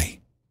I.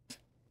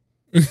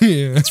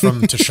 Yeah. It's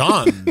from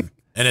Tashawn.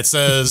 And it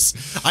says,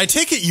 I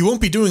take it you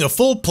won't be doing a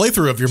full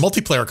playthrough of your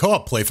multiplayer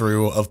co-op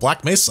playthrough of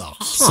Black Mesa.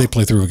 Huh. Say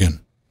playthrough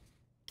again.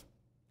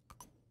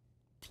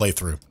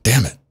 Playthrough.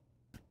 Damn it.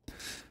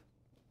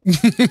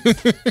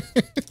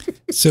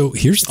 So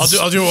here's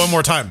I'll do it one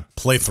more time.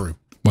 Playthrough.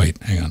 Wait,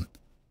 hang on.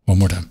 One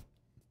more time.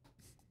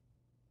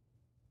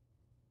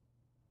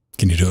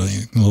 Can you do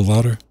it a little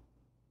louder?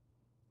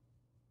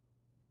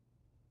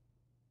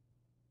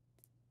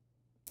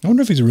 I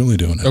wonder if he's really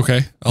doing it.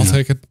 Okay, I'll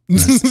take it.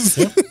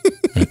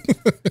 Right.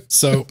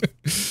 So,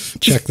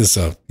 check this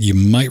out. You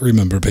might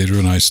remember Pedro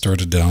and I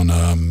started down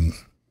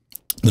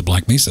the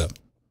Black Mesa,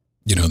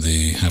 you know,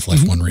 the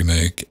Half-Life 1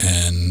 remake,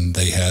 and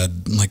they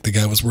had, like, the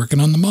guy was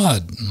working on the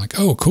mod. I'm like,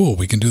 oh, cool,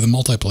 we can do the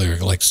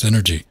multiplayer, like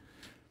Synergy.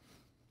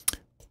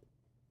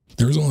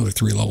 There was only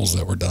 3 levels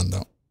that were done,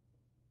 though.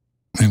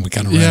 And we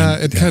kind of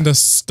it kind of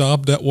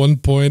stopped at one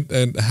point.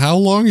 And how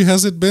long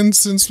has it been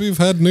since we've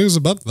had news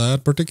about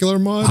that particular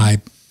mod?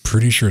 I'm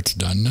pretty sure it's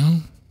done now.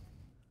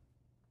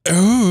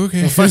 Oh,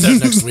 okay. We'll find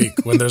out next week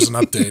when there's an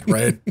update,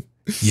 right?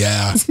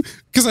 Yeah.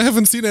 Because I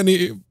haven't seen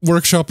any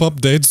workshop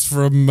updates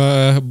from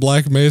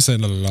Black Mesa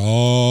in a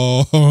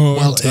long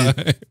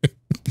time.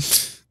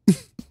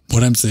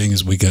 What I'm saying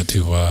is we got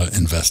to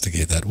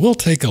investigate that. We'll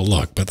take a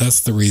look, but that's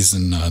the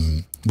reason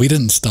we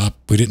didn't stop.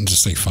 We didn't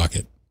just say, fuck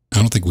it. I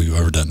don't think we've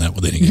ever done that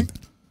with any game.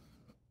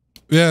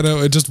 Yeah,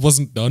 no, it just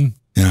wasn't done.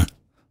 Yeah.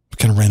 We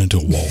kind of ran into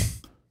a wall.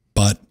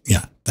 But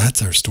yeah,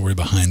 that's our story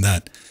behind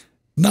that.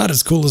 Not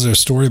as cool as our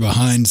story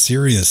behind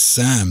Serious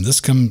Sam. This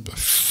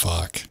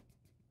fuck.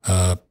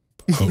 OC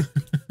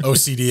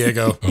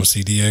Diego.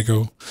 OC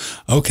Diego.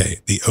 Okay,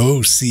 the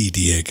OC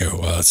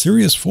Diego.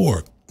 Serious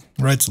 4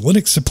 writes,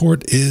 Linux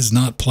support is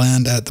not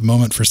planned at the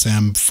moment for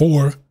Sam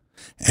 4.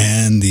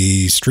 And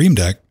the Stream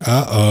Deck.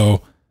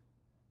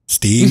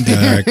 Steam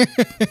Deck.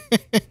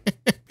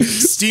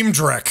 Steam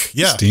Deck.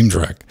 Yeah. Steam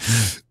Deck.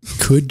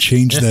 Could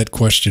change that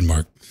question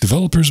mark.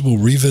 Developers will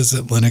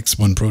revisit Linux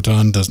when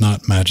Proton does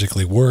not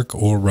magically work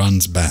or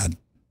runs bad.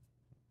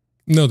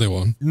 No, they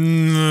won't.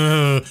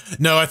 No,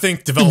 I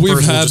think developers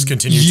will just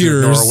continue to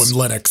ignore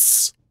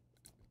Linux.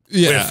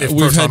 Yeah, if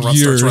we've Proton had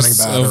years starts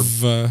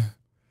running bad.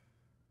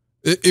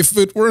 If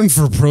it weren't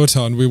for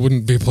Proton, we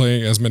wouldn't be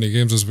playing as many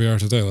games as we are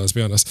today, let's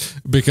be honest.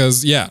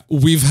 Because, yeah,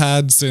 we've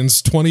had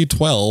since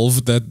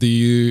 2012 that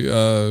the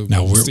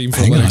Steam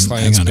for Linux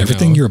client's been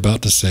Everything out. you're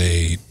about to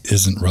say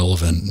isn't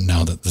relevant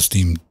now that the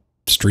Steam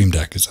Stream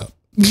Deck is up.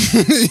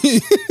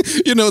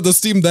 You know, the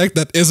Steam Deck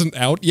that isn't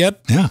out yet?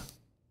 Yeah.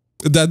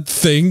 That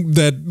thing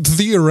that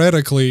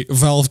theoretically,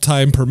 Valve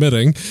time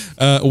permitting,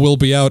 will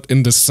be out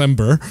in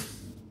December.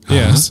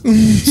 Yes.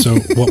 So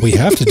what we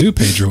have to do,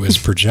 Pedro, is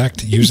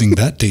project using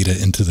that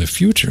data into the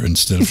future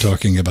instead of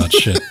talking about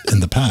shit in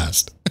the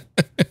past.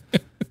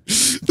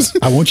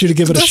 I want you to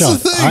give it a shot.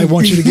 I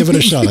want you to give it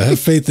a shot. I have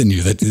faith in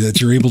you that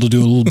you're able to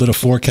do a little bit of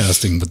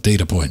forecasting with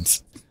data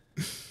points.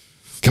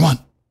 Come on.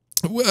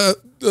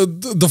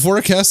 The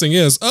forecasting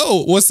is,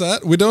 oh, what's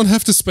that? We don't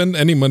have to spend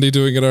any money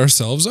doing it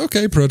ourselves.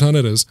 Okay, Proton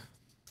it is.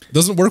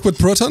 Doesn't work with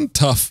Proton?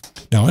 Tough.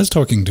 Now, I was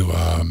talking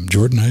to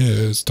Jordan.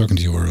 I was talking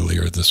to you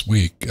earlier this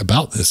week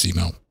about this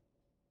email.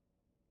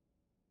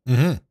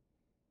 Mm-hmm.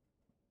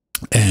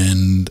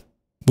 And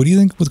what do you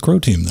think with Crow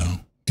Team, though?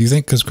 Do you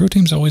think, because Crow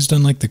Team's always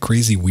done like the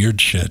crazy weird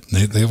shit.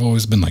 They've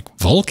always been like,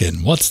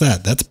 Vulkan, what's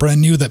that? That's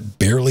brand new, that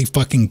barely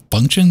fucking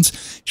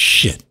functions?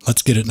 Shit,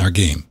 let's get it in our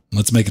game.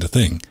 Let's make it a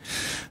thing.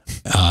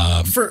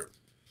 For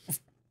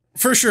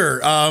sure.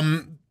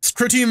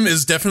 Crow Team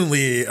is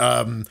definitely,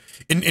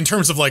 in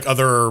terms of like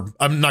other,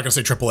 I'm not going to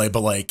say AAA,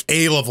 but like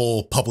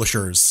A-level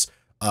publishers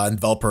and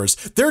developers,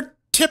 they're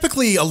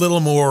typically a little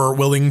more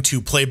willing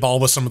to play ball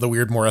with some of the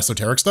weird, more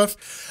esoteric stuff.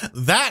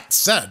 That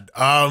said,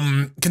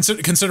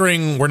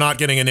 considering we're not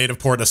getting a native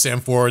port of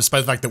SAM4,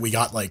 despite the fact that we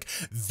got like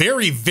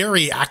very,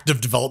 very active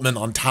development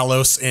on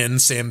Talos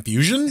and SAM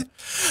Fusion,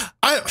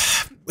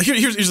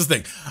 here's the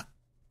thing.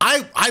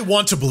 I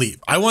want to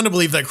believe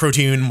that Crow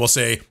Team will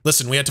say,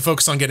 listen, we had to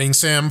focus on getting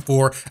SAM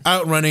for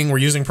outrunning. We're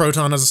using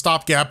Proton as a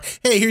stopgap.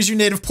 Hey, here's your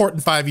native port in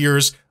 5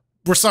 years.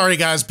 We're sorry,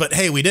 guys, but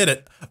hey, we did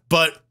it.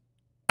 But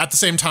at the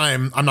same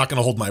time, I'm not going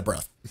to hold my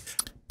breath.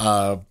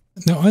 No,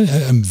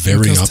 I'm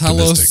very optimistic.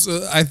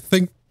 Talos, I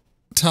think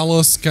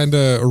Talos kind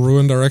of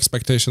ruined our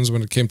expectations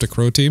when it came to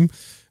Crow Team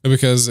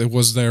because it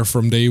was there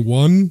from day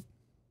one.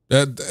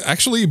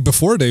 Actually,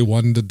 before day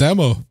one, the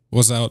demo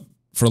was out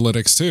for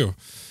Linux too.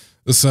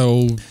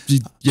 So,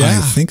 yeah.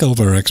 I think all of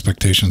our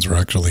expectations were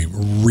actually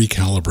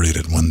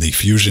recalibrated when the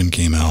Fusion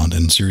came out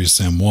and Serious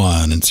Sam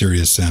 1 and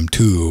Serious Sam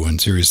 2 and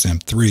Serious Sam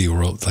 3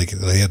 were like,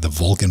 they had the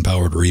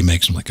Vulkan-powered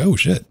remakes. I'm like, oh,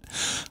 shit.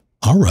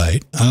 All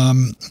right.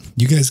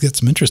 You guys get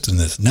some interest in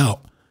this. Now,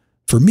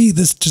 for me,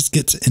 this just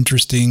gets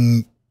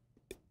interesting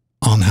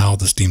on how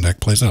the Steam Deck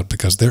plays out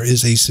because there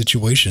is a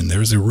situation,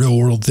 there's a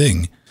real-world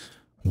thing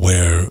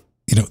where,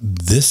 you know,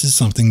 this is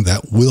something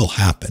that will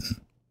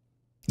happen.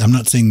 I'm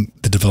not saying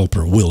the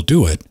developer will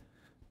do it,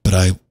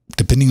 but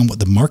depending on what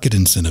the market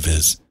incentive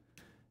is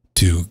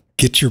to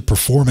get your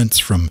performance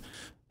from,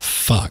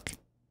 I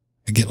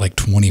get like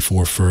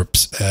 24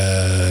 FERPs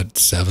at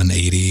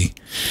 780.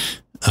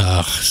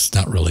 It's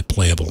not really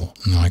playable.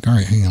 And I'm like, all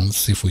right, hang on, let's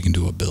see if we can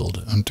do a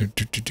build.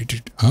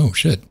 Oh,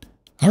 shit.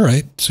 All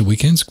right, so we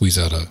can squeeze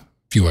out a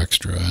few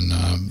extra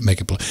and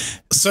make it play.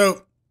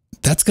 So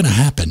that's going to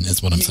happen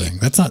is what I'm saying.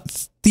 That's not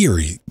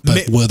theory,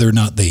 but whether or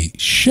not they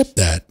ship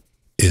that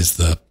is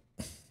the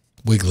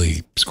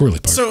wiggly,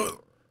 squirrely part.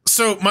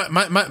 So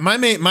my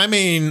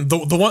main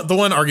the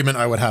one argument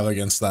I would have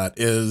against that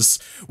is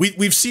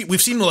we've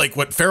seen like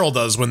what Feral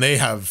does when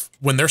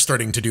they're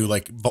starting to do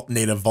like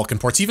native Vulkan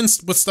ports, even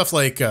with stuff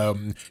like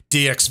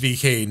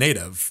DXVK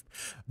native.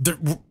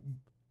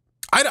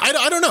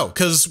 I don't know,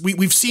 because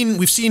we've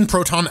seen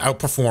Proton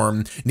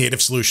outperform native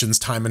solutions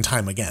time and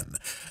time again.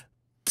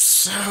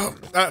 So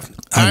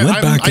I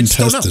went back and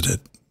tested it.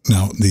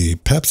 Now, the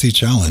Pepsi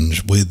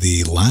challenge with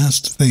the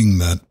last thing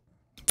that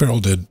Feral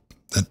did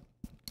that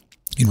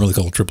you can really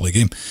call a AAA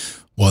game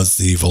was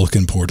the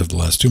Vulkan port of the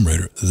last Tomb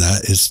Raider.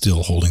 That is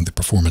still holding the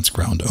performance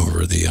ground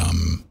over the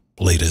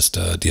latest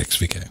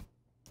DXVK.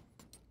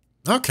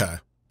 Okay.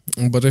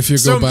 But if you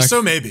go back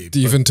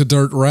even to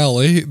Dirt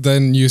Rally,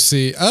 then you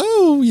see,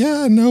 oh,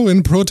 yeah, no,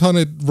 in Proton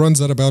it runs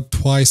at about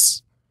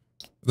twice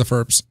the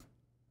FERPs.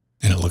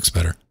 And it looks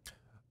better.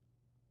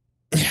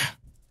 Yeah.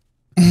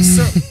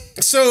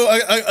 So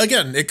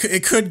again,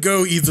 it could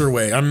go either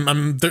way.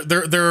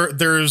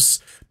 There's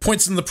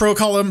points in the pro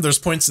column, there's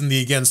points in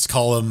the against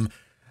column.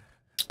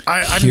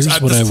 Here's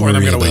what I worry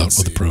about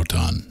with the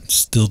Proton.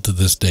 Still to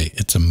this day,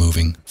 it's a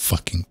moving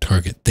fucking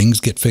target. Things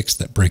get fixed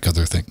that break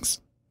other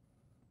things.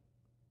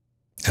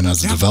 And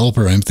as a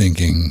developer, I'm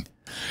thinking,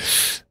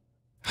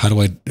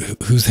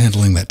 who's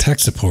handling that tech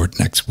support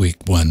next week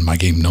when my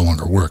game no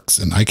longer works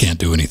and I can't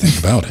do anything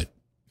about it?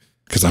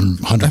 Because I'm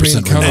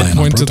 100% reliant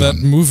on Proton. To that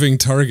moving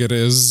target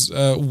is,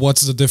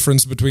 what's the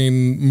difference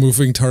between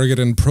moving target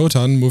and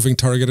Proton, moving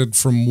targeted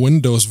from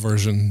Windows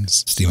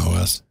versions?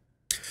 SteamOS.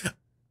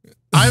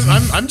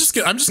 I'm just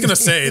gonna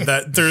say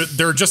that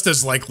they're just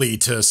as likely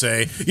to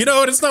say, you know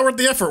what, it's not worth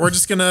the effort. We're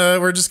just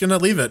gonna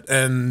leave it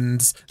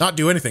and not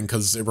do anything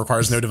because it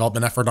requires no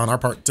development effort on our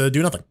part to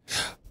do nothing.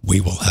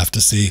 We will have to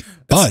see.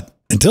 But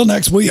Until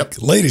next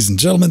week, ladies and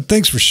gentlemen,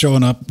 thanks for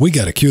showing up. We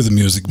got to cue the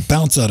music.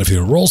 Bounce out of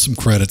here. Roll some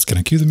credits. Can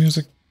I cue the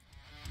music?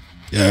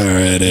 There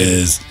it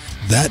is.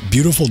 That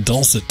beautiful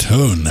dulcet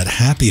tone, that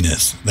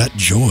happiness, that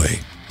joy.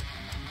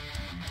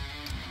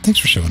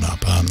 Thanks for showing up.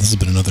 This has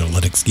been another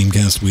Linux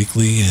Gamecast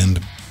Weekly, and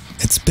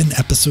it's been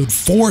episode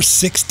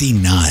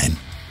 469.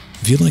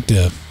 If you'd like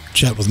to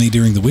chat with me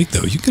during the week,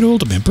 though, you can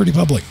hold me. I'm pretty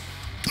public.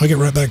 I'll get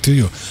right back to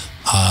you.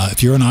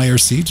 If you're an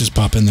IRC, just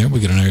pop in there. We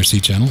got an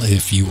IRC channel.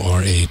 If you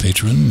are a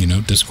patron,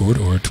 Discord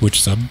or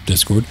Twitch sub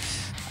Discord.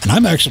 And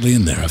I'm actually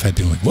in there. I've had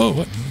people like, whoa,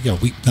 what? Yeah,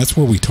 that's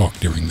where we talk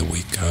during the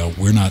week.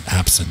 We're not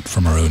absent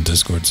from our own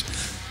Discords.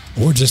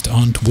 Or just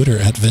on Twitter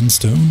at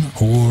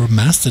Venstone or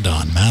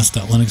Mastodon,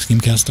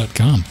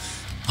 mas.linuxgamecast.com.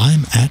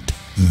 I'm at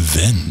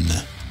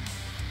Ven.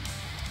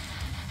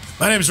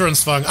 My name is Ronan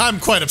Svung. I'm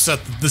quite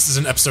upset that this is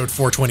an episode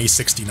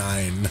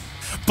 42069.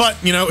 But,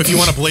 if you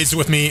want to blaze it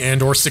with me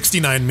and or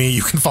 69 me,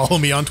 you can follow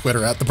me on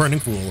Twitter at The Burning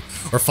Fool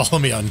or follow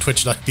me on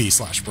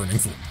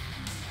twitch.tv/burningfool.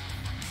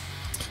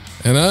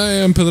 And I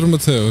am Pedro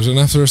Mateos, and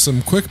after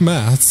some quick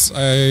maths,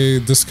 I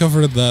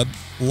discovered that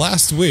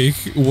last week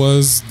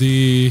was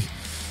the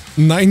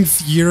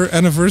 9th year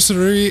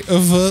anniversary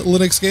of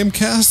Linux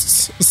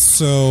Gamecasts,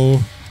 so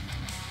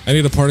I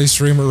need a party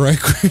streamer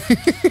right quick.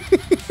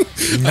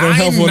 I don't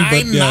have one,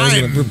 but yeah, I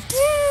was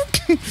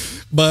gonna...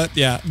 But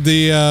yeah,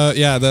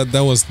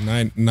 that was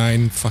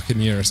nine fucking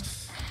years.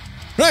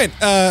 Right,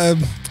 at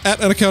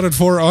unaccounted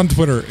for on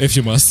Twitter, if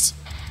you must.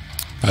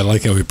 I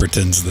like how he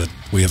pretends that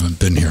we haven't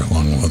been here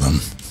along with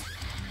him.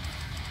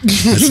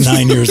 It's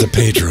 9 years of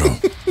Pedro.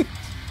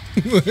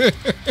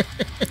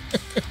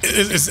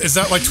 Is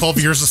that like 12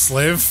 years a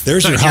slave?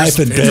 There's your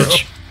hyphen,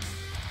 bitch.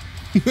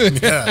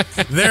 Yeah,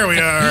 there we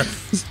are.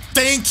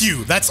 Thank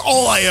you. That's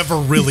all I ever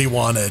really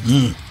wanted.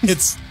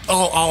 It's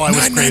all I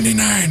was craving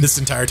this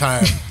entire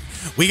time.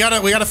 We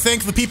gotta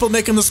thank the people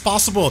making this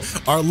possible.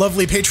 Our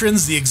lovely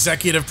patrons, the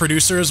executive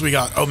producers. We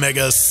got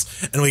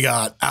Omegas and we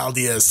got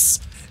Aldius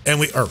and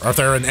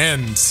RTheren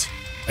and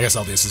I guess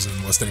Aldius isn't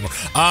in the list anymore.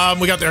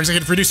 We got their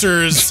executive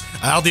producers,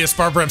 Aldius,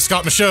 Barbara,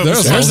 Scott Michaud,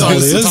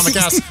 Atomic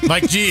Ass,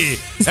 Mike G,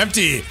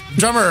 Empty,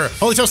 Drummer,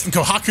 Holy Toast, and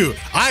Kohaku.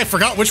 I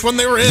forgot which one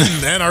they were in.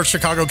 And our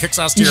Chicago kicks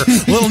ass tier,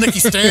 Little Nicky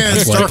Stan,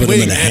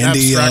 Starkwing, and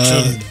handy,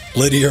 Abstraction.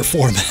 linear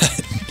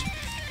format.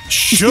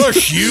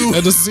 Shush you!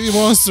 And the Sea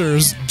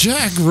Monsters,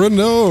 Jack,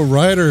 Renault,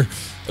 Ryder,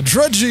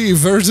 Drudgy,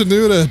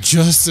 Vertinuda,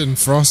 Justin,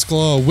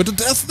 Frostclaw, with the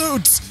Death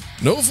Notes,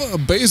 Nova,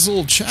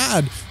 Basil,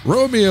 Chad,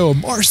 Romeo,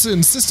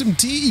 Marcin, System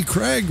T,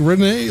 Craig,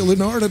 Renee,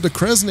 Leonardo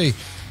DeCresney,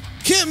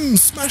 Kim,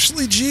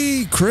 Smashly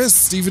G, Chris,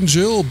 Stephen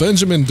Jill,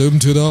 Benjamin, Doom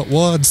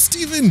 2.1,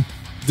 Steven,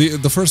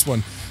 the first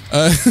one,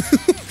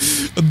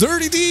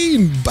 Dirty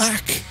Dean,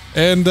 back,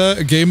 and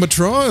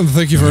Gameatron.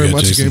 Thank you very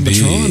much,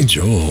 Gameatron.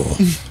 Joel,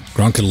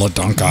 Gronka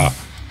Ladanka,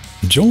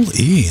 Joel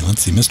E,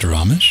 let's see, Mr.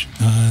 Amish,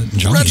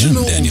 Johnny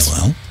Reginald. M, Daniel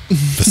L,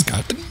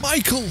 Viscott, And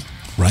Michael.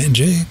 Ryan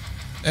J,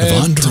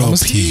 Evandro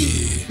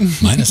P,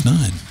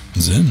 -9,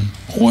 Zen,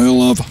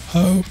 Oil of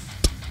Hope,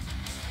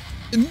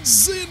 And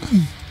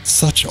Zin.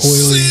 such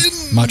oily,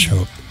 Zin. much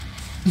hope.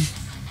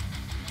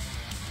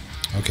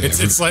 Okay,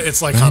 It's like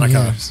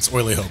Hanukkah. It's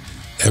oily hope.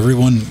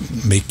 everyone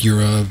make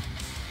your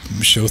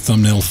show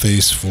thumbnail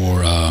face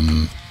for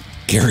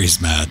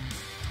Gary's mad.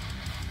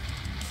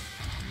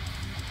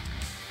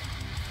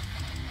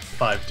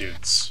 5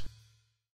 dudes.